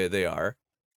believe they are.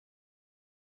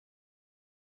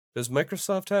 Does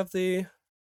Microsoft have the?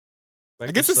 I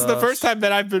guess this is the first time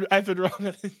that I've been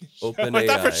wrong. OpenAI. I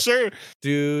thought for sure.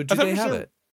 Do they have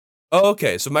it? Oh,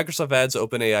 okay. So Microsoft adds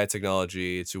OpenAI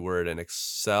technology to Word and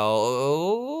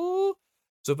Excel.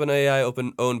 It's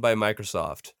OpenAI owned by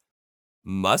Microsoft.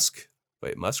 Musk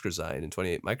resigned in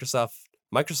 2018.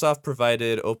 Microsoft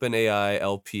provided OpenAI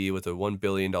LP with a $1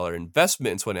 billion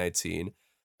investment in 2019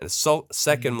 and a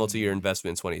second multi-year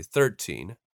investment in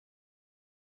 2013.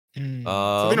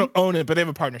 So they don't own it, but they have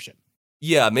a partnership.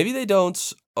 Yeah, maybe they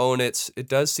don't own it. It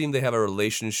does seem they have a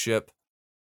relationship.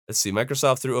 Let's see.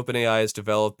 Microsoft, through OpenAI, is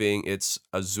developing its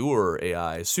Azure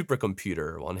AI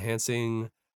supercomputer while enhancing.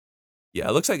 Yeah,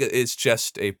 it looks like it's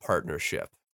just a partnership.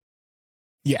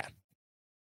 Yeah.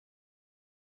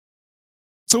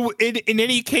 So in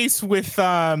any case with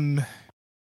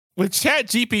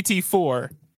ChatGPT-4,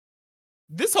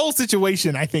 this whole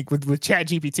situation, I think, with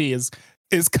ChatGPT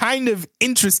is kind of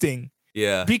interesting.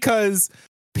 Yeah. Because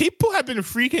people have been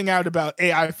freaking out about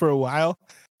AI for a while,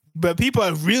 but people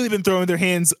have really been throwing their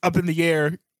hands up in the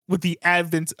air with the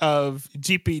advent of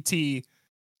GPT-3.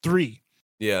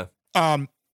 Yeah. And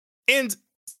a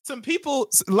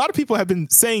lot of people have been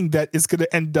saying that it's going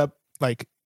to end up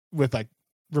with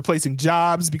replacing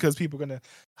jobs because people are going to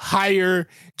hire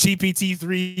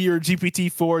GPT-3 or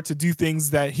GPT-4 to do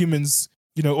things that humans,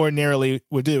 ordinarily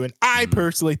would do. And I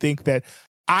personally think that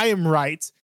I am right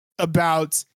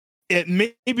about it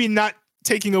maybe not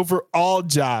taking over all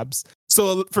jobs.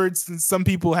 So, for instance, some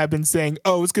people have been saying,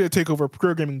 oh, it's going to take over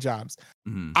programming jobs.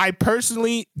 I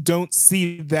personally don't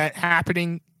see that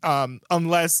happening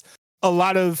unless a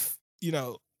lot of,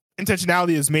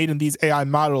 intentionality is made in these AI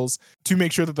models to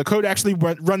make sure that the code actually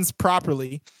runs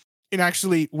properly and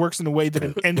actually works in a way that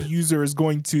an end user is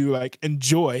going to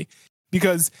enjoy.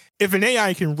 Because if an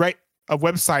AI can write a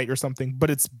website or something, but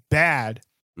it's bad,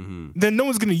 then no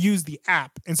one's going to use the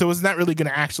app. And so it's not really going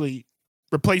to actually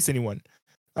replace anyone.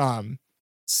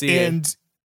 See,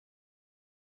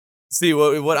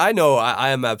 what I know, I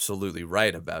am absolutely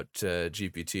right about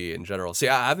GPT in general. See,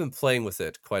 I've been playing with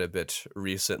it quite a bit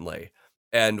recently.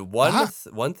 And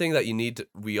one thing that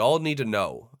we all need to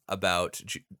know about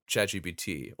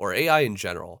ChatGPT or AI in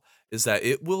general is that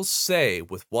it will say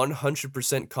with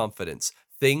 100% confidence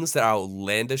things that are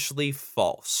outlandishly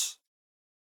false.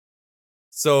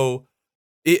 So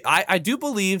I do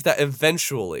believe that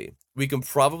eventually we can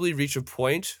probably reach a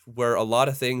point where a lot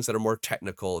of things that are more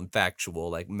technical and factual,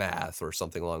 like math or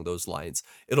something along those lines,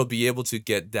 it'll be able to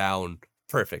get down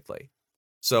perfectly.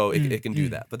 So it can do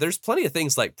that. But there's plenty of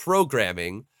things like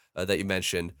programming that you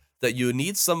mentioned that you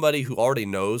need somebody who already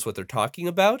knows what they're talking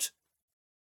about,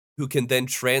 who can then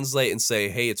translate and say,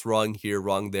 hey, it's wrong here,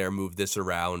 wrong there, move this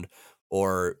around,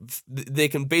 or they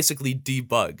can basically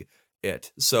debug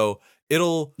it. So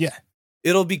it'll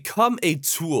become a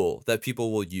tool that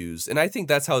people will use. And I think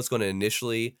that's how it's going to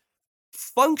initially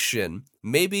function.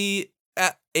 Maybe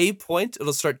at a point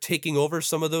it'll start taking over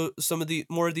some of the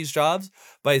more of these jobs,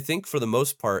 but I think for the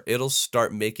most part it'll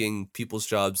start making people's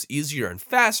jobs easier and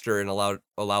faster and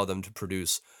allow them to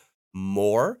produce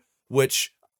more,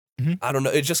 which I don't know,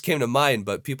 it just came to mind,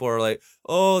 but people are like,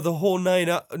 "Oh, the whole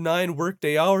 9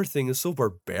 workday hour thing is so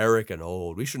barbaric and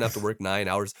old. We shouldn't have to work 9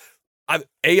 hours."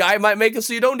 AI might make it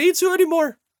so you don't need to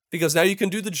anymore because now you can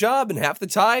do the job in half the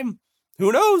time.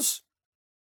 Who knows?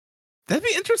 That'd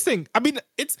be interesting. I mean,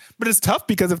 it's tough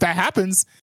because if that happens,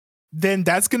 then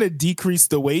that's going to decrease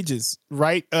the wages,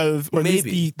 right? Or at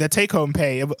least the take home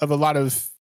pay of a lot of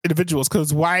individuals.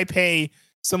 Because why pay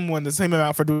someone the same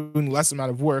amount for doing less amount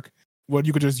of work when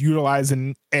you could just utilize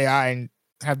an AI and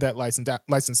have that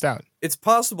licensed out? It's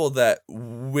possible that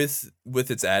with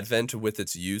its advent, with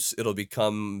its use, it'll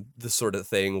become the sort of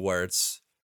thing where it's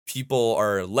people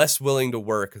are less willing to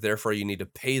work, therefore you need to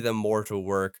pay them more to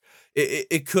work.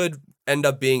 It could end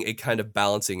up being a kind of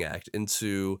balancing act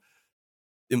into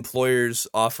employers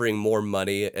offering more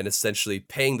money and essentially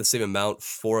paying the same amount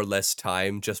for less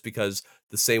time just because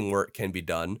the same work can be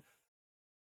done.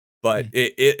 But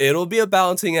it'll be a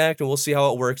balancing act, and we'll see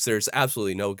how it works. There's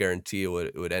absolutely no guarantee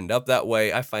it would end up that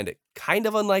way. I find it kind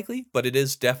of unlikely, but it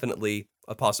is definitely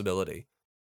a possibility.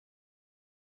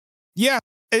 Yeah,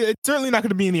 it's certainly not going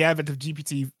to be in the advent of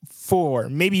GPT-4,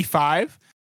 maybe 5.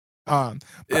 But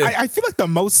I feel like the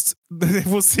most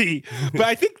we'll see. But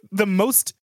I think the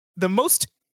most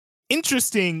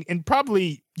interesting and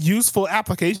probably useful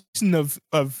application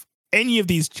of any of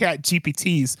these chat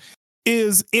GPTs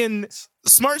is in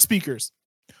smart speakers.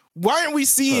 Why aren't we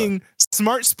seeing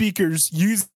smart speakers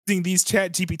using these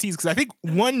chat GPTs? Because I think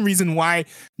one reason why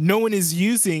no one is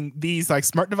using these like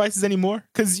smart devices anymore,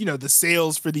 because the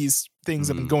sales for these things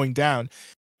have been going down.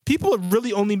 People have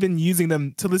really only been using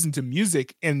them to listen to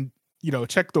music and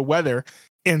check the weather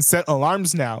and set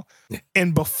alarms now.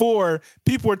 And before,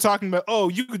 people were talking about, oh,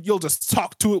 you'll just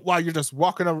talk to it while you're just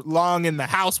walking along in the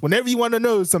house. Whenever you want to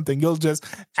know something, you'll just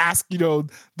ask, the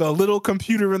little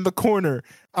computer in the corner.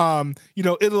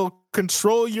 It'll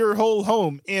control your whole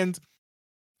home. And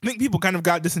I think people kind of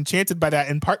got disenchanted by that,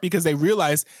 in part because they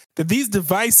realized that these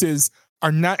devices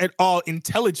are not at all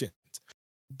intelligent.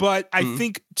 But I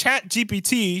think Chat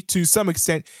GPT, to some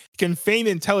extent, can feign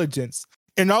intelligence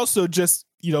and also just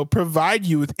provide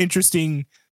you with interesting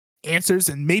answers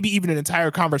and maybe even an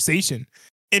entire conversation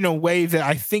in a way that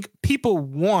I think people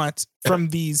want from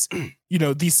these,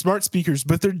 these smart speakers,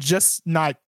 but they're just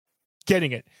not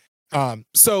getting it.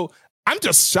 So I'm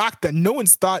just shocked that no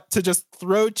one's thought to just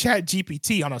throw Chat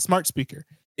GPT on a smart speaker.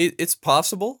 It's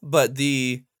possible, but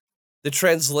the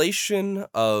translation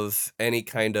of any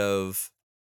kind of,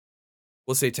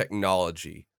 we'll say,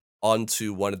 technology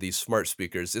onto one of these smart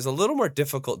speakers is a little more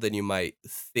difficult than you might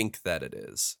think that it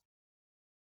is.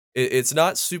 It's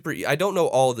not super. I don't know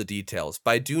all the details, but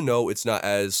I do know it's not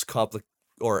as complicated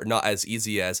or not as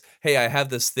easy as, hey, I have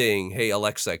this thing. Hey,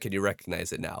 Alexa, can you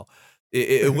recognize it now?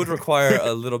 It would require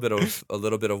a little bit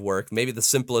of work. Maybe the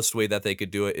simplest way that they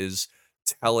could do it is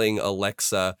telling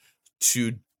Alexa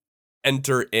to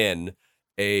enter in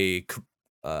a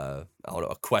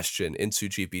question into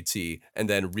GPT and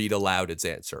then read aloud its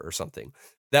answer or something.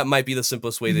 That might be the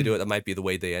simplest way they do it. That might be the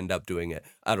way they end up doing it.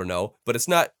 I don't know, but it's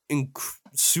not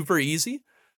super easy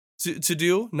to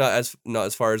do. Not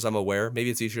as far as I'm aware. Maybe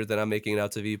it's easier than I'm making it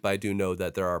out to be, but I do know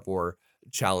that there are more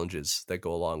challenges that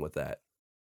go along with that.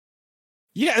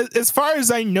 Yeah, as far as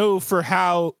I know, for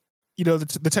how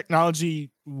the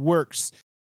technology works,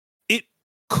 it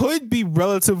could be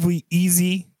relatively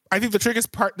easy. I think the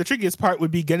trickiest part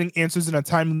would be getting answers in a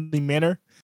timely manner,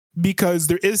 because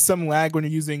there is some lag when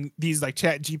you're using these like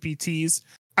Chat GPTs.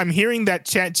 I'm hearing that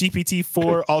Chat GPT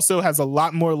 4 also has a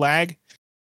lot more lag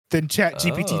than Chat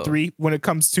GPT 3 when it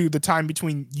comes to the time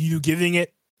between you giving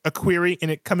it a query and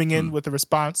it coming in with a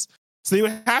response. So they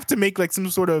would have to make like some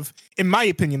sort of, in my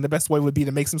opinion, the best way would be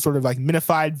to make some sort of like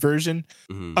minified version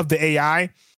of the AI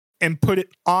and put it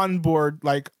on board,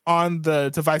 like on the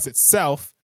device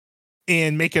itself,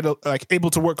 and make it like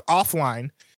able to work offline.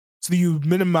 So you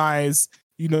minimize,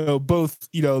 both,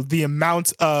 the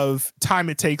amount of time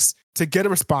it takes to get a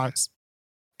response.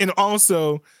 And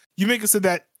also you make it so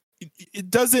that it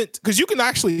doesn't, because you can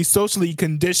actually socially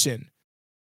condition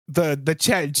the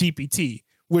chat GPT,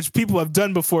 which people have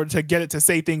done before to get it to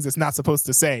say things it's not supposed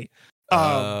to say.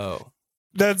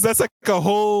 That's like a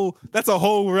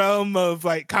whole realm of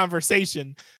like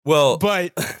conversation. Well,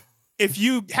 but if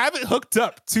you have it hooked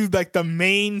up to like the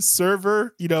main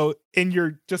server, and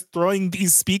you're just throwing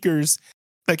these speakers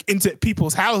like into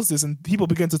people's houses and people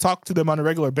begin to talk to them on a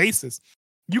regular basis,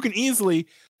 you can easily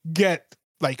get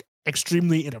like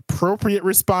extremely inappropriate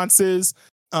responses,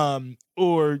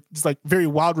 or just like very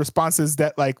wild responses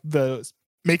that like the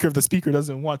maker of the speaker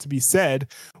doesn't want to be said,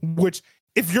 which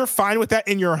if you're fine with that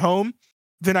in your home,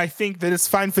 then I think that it's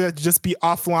fine for that to just be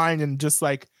offline and just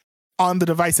like on the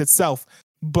device itself.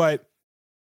 But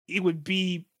it would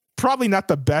be probably not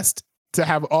the best to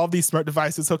have all these smart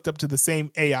devices hooked up to the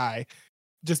same AI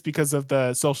just because of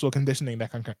the social conditioning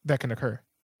that can occur.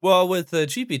 Well, with the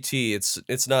GPT,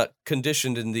 it's not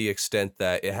conditioned in the extent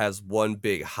that it has one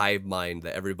big hive mind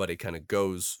that everybody kind of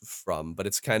goes from, but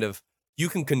it's kind of, you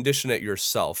can condition it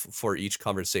yourself for each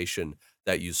conversation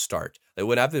that you start. Like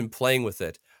when I've been playing with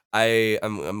it,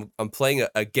 I'm playing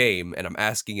a game and I'm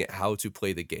asking it how to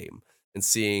play the game and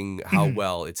seeing how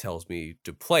well it tells me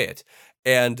to play it.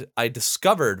 And I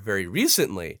discovered very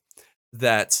recently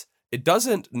that it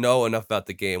doesn't know enough about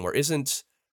the game, or isn't,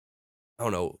 I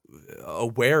don't know,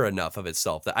 aware enough of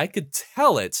itself that I could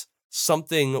tell it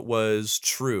something was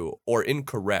true or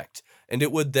incorrect, and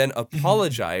it would then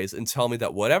apologize and tell me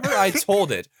that whatever I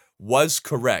told it was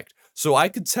correct. So I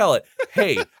could tell it,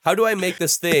 hey, how do I make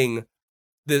this thing,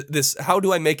 how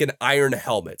do I make an iron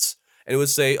helmet? And it would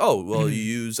say, oh, well, you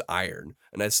use iron.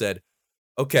 And I said,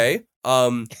 okay,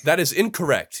 that is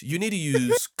incorrect. You need to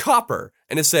use copper.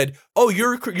 And it said, oh,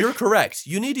 you're correct.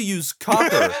 You need to use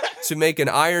copper to make an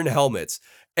iron helmet.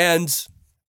 And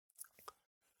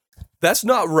that's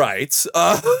not right. So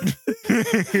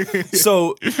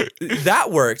that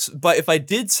works. But if I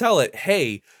did tell it,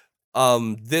 hey,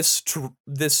 this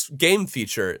game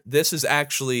feature, this is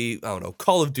actually, I don't know,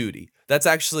 Call of Duty. That's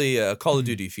actually a Call of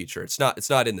Duty feature. It's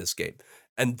not in this game.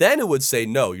 And then it would say,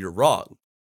 no, you're wrong.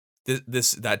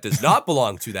 That does not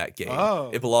belong to that game.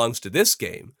 It belongs to this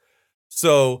game.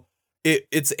 So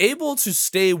it's able to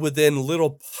stay within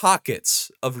little pockets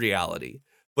of reality,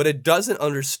 but it doesn't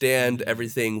understand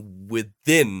everything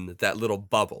within that little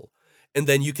bubble. And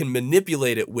then you can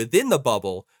manipulate it within the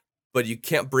bubble, but you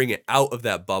can't bring it out of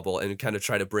that bubble and kind of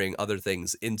try to bring other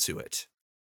things into it.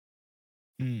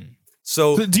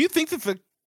 So do you think that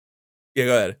yeah,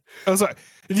 go ahead. Oh, sorry.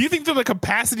 Do you think that the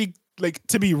capacity like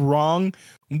to be wrong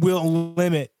will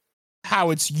limit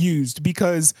how it's used?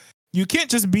 Because you can't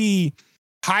just be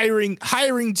hiring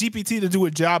GPT to do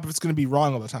a job if it's going to be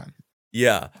wrong all the time.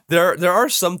 Yeah, there are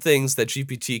some things that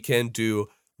GPT can do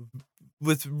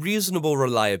with reasonable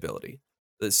reliability.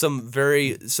 Some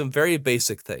very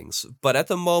basic things, but at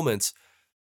the moment,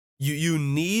 you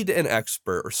need an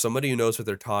expert or somebody who knows what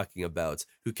they're talking about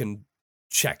who can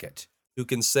check it, who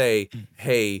can say,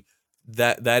 hey,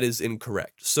 that is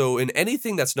incorrect. So in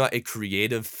anything that's not a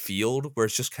creative field where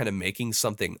it's just kind of making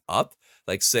something up,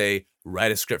 like say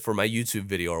write a script for my YouTube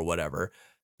video or whatever,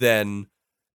 then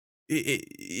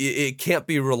it can't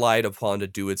be relied upon to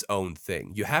do its own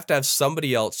thing. You have to have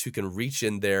somebody else who can reach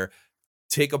in there,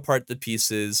 take apart the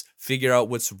pieces, figure out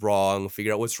what's wrong,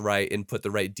 figure out what's right, and put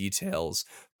the right details.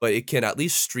 But it can at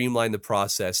least streamline the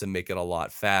process and make it a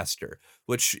lot faster,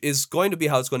 which is going to be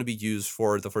how it's going to be used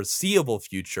for the foreseeable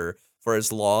future, for as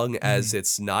long as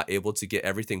it's not able to get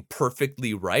everything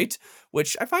perfectly right,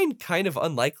 which I find kind of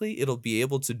unlikely it'll be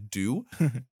able to do.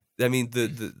 I mean,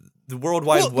 the World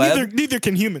Wide Web. Neither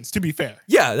can humans, to be fair.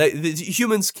 Yeah, the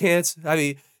humans can't. I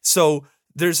mean, so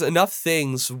there's enough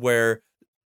things where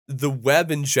the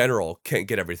web in general can't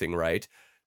get everything right.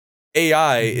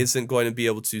 AI isn't going to be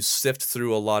able to sift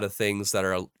through a lot of things that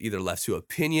are either left to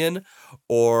opinion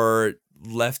or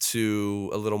left to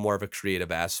a little more of a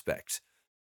creative aspect.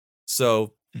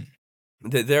 So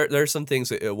there are some things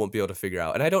that it won't be able to figure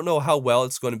out. And I don't know how well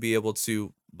it's going to be able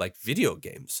to, like video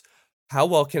games. How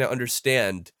well can it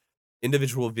understand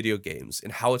individual video games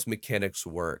and how its mechanics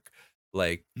work?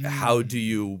 Like, how do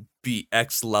you beat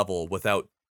X level without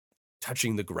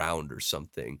touching the ground or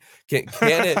something? Can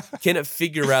it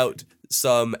figure out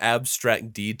some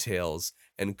abstract details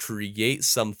and create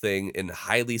something in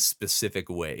highly specific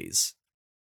ways.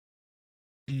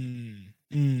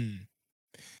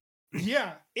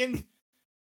 Yeah,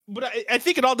 but I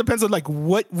think it all depends on like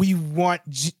what we want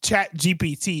Chat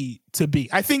GPT to be.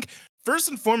 I think first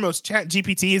and foremost, Chat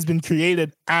GPT has been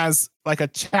created as like a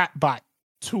chatbot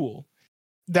tool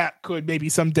that could maybe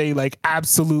someday like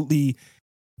absolutely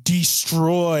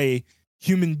destroy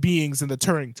human beings in the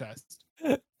Turing test.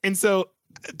 And so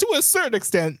to a certain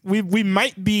extent, we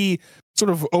might be sort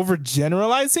of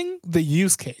overgeneralizing the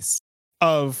use case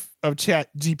of Chat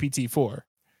GPT-4.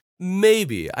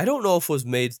 Maybe. I don't know if it was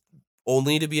made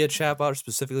only to be a chatbot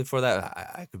specifically for that.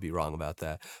 I could be wrong about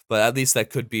that, but at least that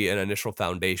could be an initial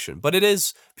foundation. But it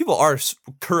is, people are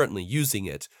currently using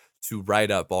it to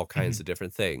write up all kinds of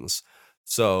different things.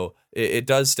 So it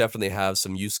does definitely have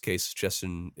some use cases just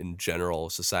in general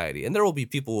society. And there will be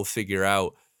people who will figure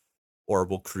out or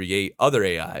will create other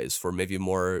AIs for maybe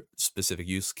more specific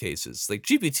use cases. Like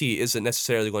GPT isn't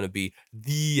necessarily going to be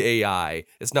the AI.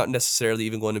 It's not necessarily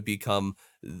even going to become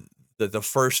the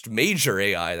first major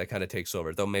AI that kind of takes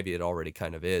over, though maybe it already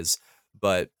kind of is.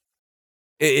 But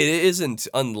it isn't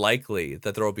unlikely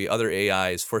that there will be other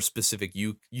AIs for specific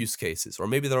use cases, or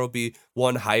maybe there will be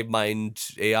one hive mind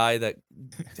AI that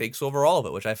takes over all of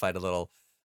it, which I find a little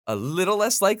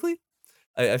less likely.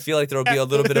 I feel like there will be a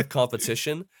little bit of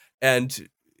competition, and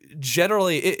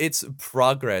generally its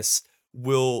progress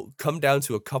will come down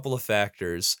to a couple of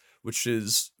factors, which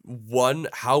is one,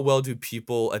 how well do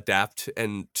people adapt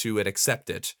and to it accept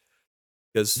it?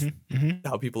 Because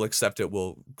how people accept it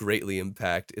will greatly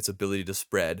impact its ability to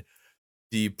spread.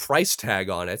 The price tag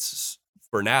on it,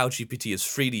 for now, GPT is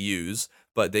free to use,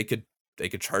 but they could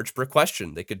charge per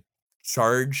question. They could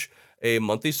charge a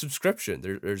monthly subscription.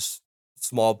 There's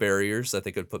small barriers that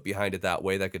they could put behind it that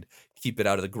way that could keep it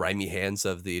out of the grimy hands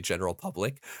of the general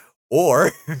public.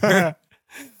 Or I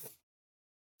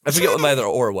forget what my other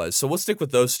or was, so we'll stick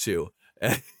with those two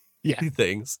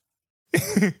things.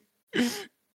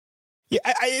 Yeah,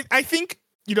 I think,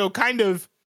 kind of,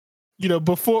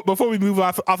 before we move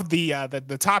off of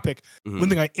the topic, one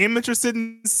thing I am interested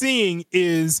in seeing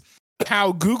is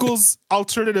how Google's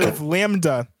alternative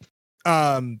Lambda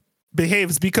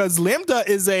behaves, because Lambda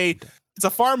is it's a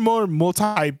far more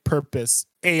multi-purpose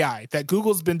AI that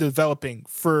Google's been developing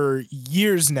for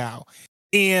years now.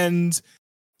 And,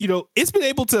 it's been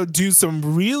able to do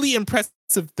some really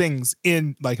impressive things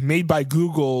in like made by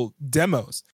Google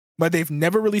demos, but they've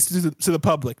never released it to the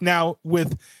public. Now,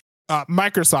 with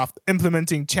Microsoft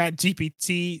implementing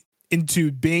ChatGPT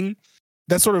into Bing,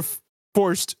 that sort of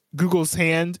forced Google's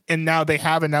hand, and now they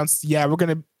have announced, we're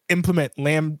going to implement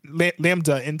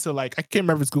Lambda into, like, I can't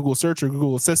remember if it's Google Search or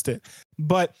Google Assistant,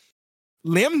 but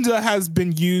Lambda has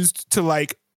been used to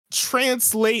like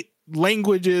translate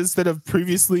languages that have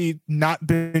previously not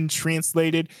been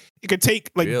translated. It could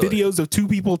take like videos of two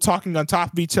people talking on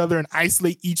top of each other and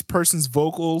isolate each person's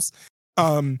vocals.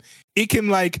 It can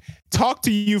like talk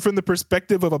to you from the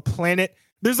perspective of a planet.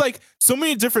 There's like so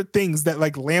many different things that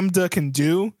like Lambda can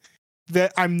do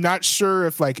that I'm not sure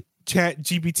if like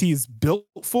ChatGPT is built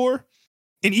for.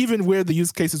 And even where the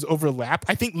use cases overlap,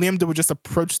 I think Lambda would just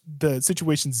approach the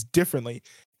situations differently.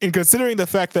 And considering the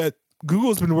fact that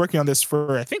Google's been working on this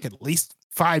for, I think, at least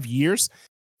 5 years,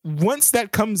 once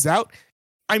that comes out,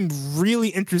 I'm really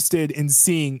interested in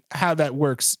seeing how that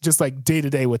works, just like day to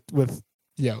day with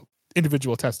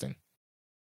individual testing.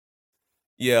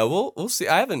 Yeah, we'll see.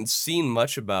 I haven't seen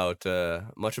much about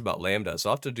Lambda, so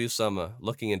I'll have to do some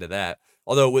looking into that.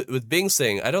 Although with Bing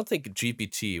saying, I don't think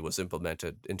GPT was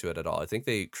implemented into it at all. I think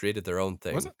they created their own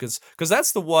thing, because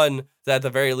that's the one that at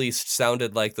the very least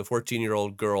sounded like the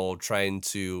 14-year-old girl trying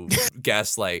to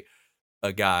gaslight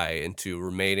a guy into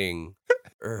remaining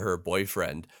her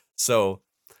boyfriend. So,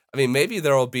 I mean, maybe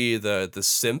there'll be the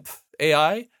simp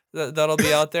AI that'll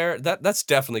be out there. That's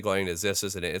definitely going to exist,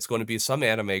 isn't it? It's going to be some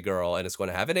anime girl, and it's going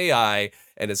to have an AI,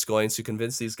 and it's going to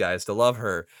convince these guys to love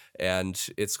her, and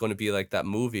it's going to be like that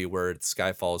movie where this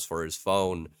guy falls for his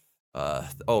phone.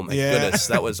 Oh my goodness,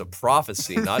 that was a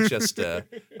prophecy, not just a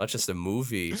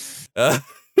movie.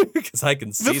 Because I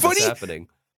can see this happening.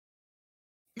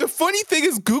 The funny thing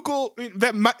is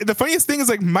the funniest thing is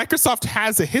like Microsoft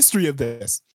has a history of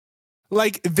this.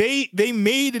 Like they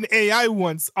made an AI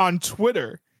once on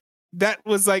Twitter that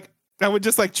was like, that would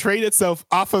just like trade itself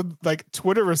off of like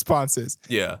Twitter responses.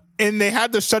 Yeah. And they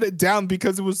had to shut it down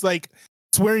because it was like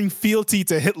swearing fealty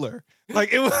to Hitler.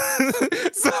 Like it was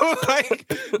so like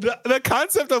the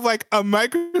concept of like a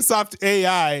Microsoft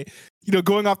AI,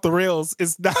 going off the rails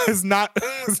is not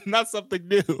something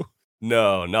new.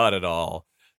 No, not at all.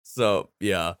 So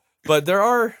yeah. But there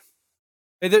are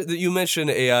Hey, you mentioned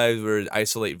AI would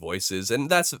isolate voices, and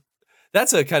that's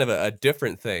a kind of a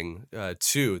different thing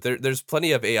too. There's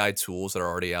plenty of AI tools that are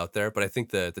already out there, but I think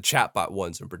the chatbot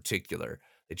ones in particular,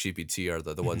 the GPT, are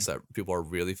the ones Mhm. that people are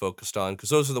really focused on because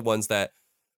those are the ones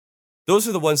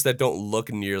that don't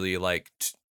look nearly like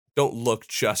don't look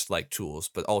just like tools,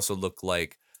 but also look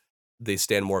like they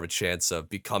stand more of a chance of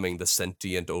becoming the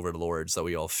sentient overlords that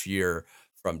we all fear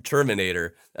from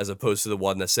Terminator, as opposed to the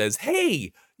one that says,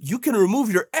 "Hey, you can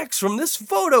remove your X from this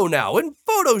photo now in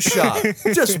Photoshop.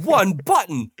 Just one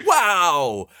button.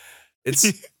 Wow."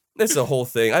 It's it's a whole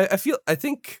thing. I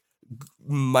think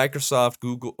Microsoft,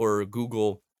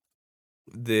 Google,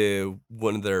 the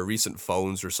one of their recent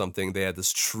phones or something, they had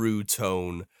this True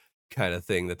Tone kind of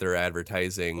thing that they're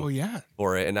advertising Oh yeah.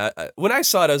 for it, and when I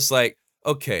saw it, I was like,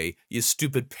 "Okay, you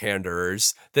stupid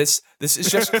panderers. This is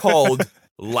just called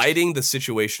lighting the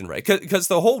situation right." Because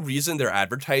the whole reason they're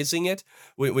advertising it,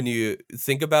 when you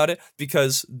think about it,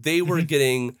 because they were Mhm.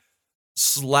 getting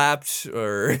slapped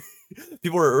or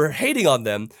people were hating on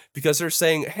them because they're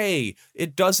saying, "Hey,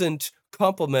 it doesn't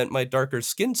complement my darker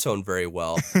skin tone very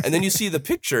well." And then you see the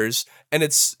pictures and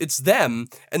it's them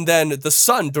and then the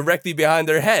sun directly behind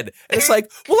their head. And it's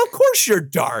like, "Well, of course you're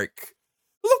dark.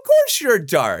 Well, of course you're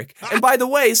dark. And by the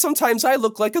way, sometimes I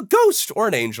look like a ghost or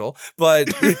an angel." But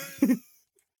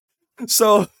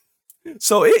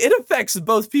so it affects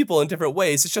both people in different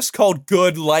ways. It's just called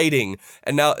good lighting.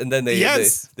 And then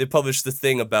Yes. they published the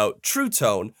thing about True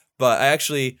Tone. But I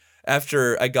actually,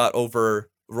 after I got over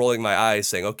rolling my eyes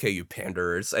saying, "Okay, you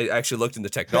panderers," I actually looked into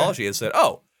technology and said,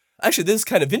 "Oh, actually, this is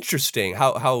kind of interesting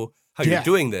how you're Yeah.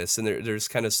 doing this." And there's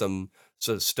kind of some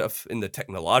sort of stuff in the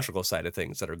technological side of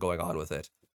things that are going on with it.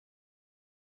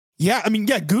 Yeah, I mean,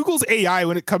 yeah, Google's AI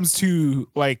when it comes to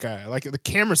like the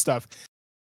camera stuff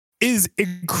is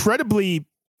incredibly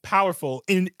powerful,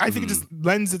 and I think it Hmm. just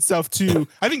lends itself to.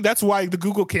 I think that's why the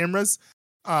Google cameras,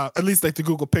 at least like the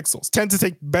Google Pixels, tend to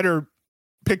take better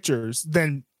pictures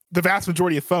than the vast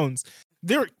majority of phones.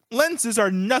 Their lenses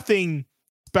are nothing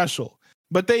special,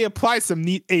 but they apply some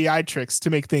neat AI tricks to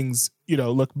make things,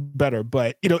 look better.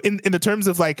 But in the terms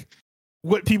of like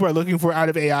what people are looking for out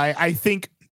of AI, I think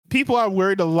people are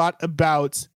worried a lot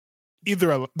about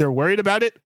either they're worried about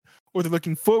it or they're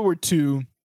looking forward to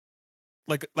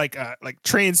like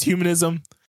transhumanism.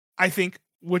 I think,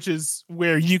 which is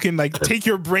where you can like take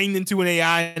your brain into an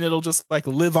AI and it'll just like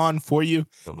live on for you.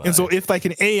 Oh And so my. if like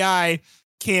an AI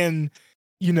can,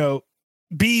 you know,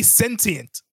 be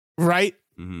sentient, right?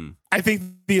 Hmm. I think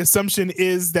the assumption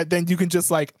is that then you can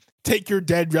just like take your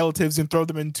dead relatives and throw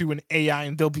them into an AI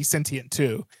and they'll be sentient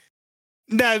too.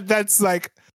 That's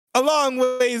like a long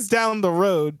ways down the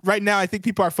road. Right now, I think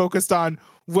people are focused on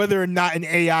whether or not an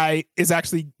AI is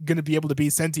actually going to be able to be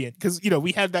sentient. Because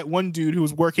we had that one dude who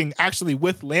was working actually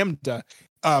with Lambda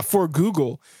for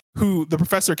Google, who the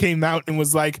professor came out and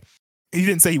was like, he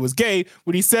didn't say he was gay.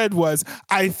 What he said was,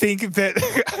 I think that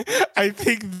I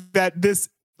think that this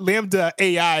Lambda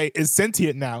AI is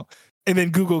sentient now. And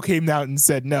then Google came out and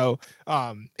said no.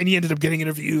 And he ended up getting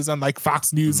interviews on like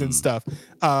Fox News and Hmm. stuff.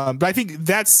 But I think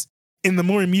that's in the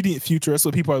more immediate future. That's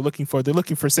what people are looking for. They're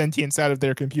looking for sentience out of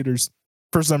their computers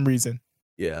for some reason.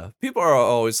 Yeah, people are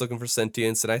always looking for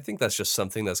sentience, and I think that's just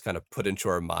something that's kind of put into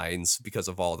our minds because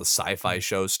of all the sci-fi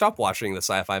shows. Stop watching the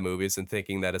sci-fi movies and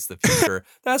thinking that it's the future.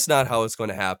 That's not how it's going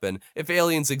to happen. If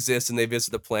aliens exist and they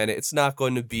visit the planet, it's not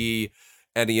going to be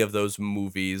any of those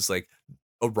movies like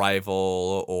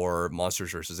Arrival or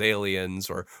Monsters versus Aliens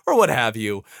or what have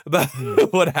you about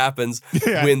Mhm. what happens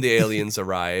Yeah. when the aliens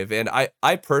arrive. And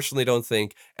I personally don't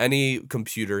think any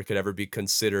computer could ever be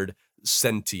considered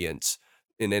sentient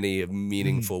in any Mhm.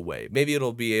 meaningful way. Maybe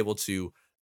it'll be able to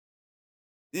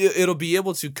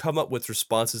come up with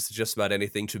responses to just about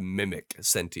anything to mimic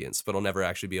sentience, but it'll never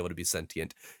actually be able to be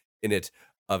sentient in it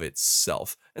of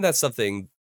itself. And that's something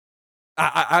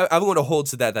I'm going to hold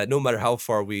to that no matter how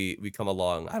far we come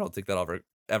along, I don't think that'll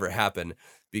ever happen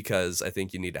because I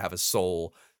think you need to have a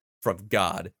soul from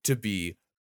God to be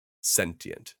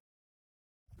sentient.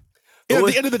 But And at the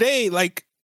with end of the day, like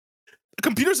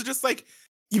computers are just like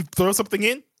you throw something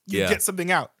in, you yeah, get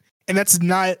something out. And that's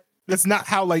not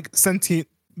how like sentient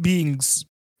beings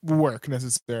work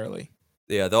necessarily.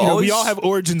 yeah, they'll We all always have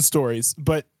origin stories,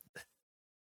 but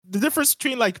the difference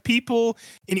between like people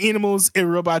and animals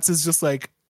and robots is just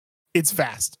like it's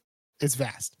vast. It's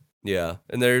vast. yeah,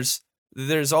 and there's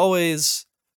always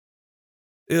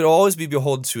it'll always be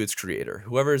beholden to its creator,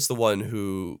 whoever is the one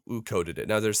who coded it.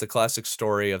 Now, there's the classic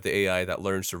story of the AI that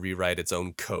learns to rewrite its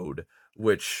own code,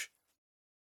 which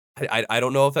I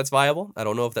don't know if that's viable. I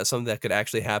don't know if that's something that could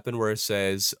actually happen where it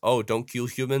says, oh, don't kill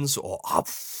humans. Oh,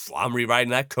 I'm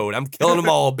rewriting that code. I'm killing them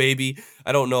all, baby.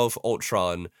 I don't know if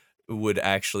Ultron would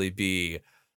actually be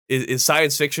is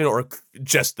science fiction or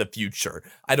just the future.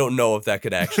 I don't know if that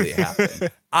could actually happen.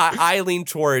 I lean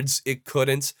towards it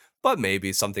couldn't, but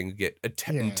maybe something could get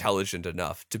intelligent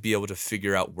enough to be able to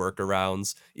figure out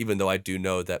workarounds, even though I do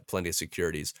know that plenty of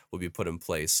securities will be put in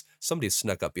place. Somebody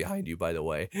snuck up behind you, by the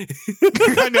way.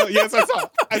 I know. Yes, I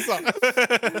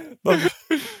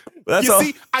saw.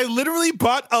 See, I literally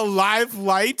bought a live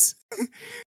light,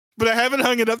 but I haven't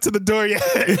hung it up to the door yet.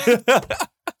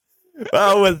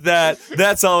 Well, with that,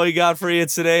 that's all we got for you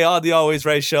today on the Always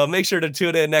Right Show. Make sure to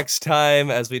tune in next time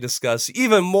as we discuss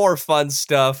even more fun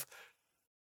stuff.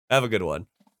 Have a good one.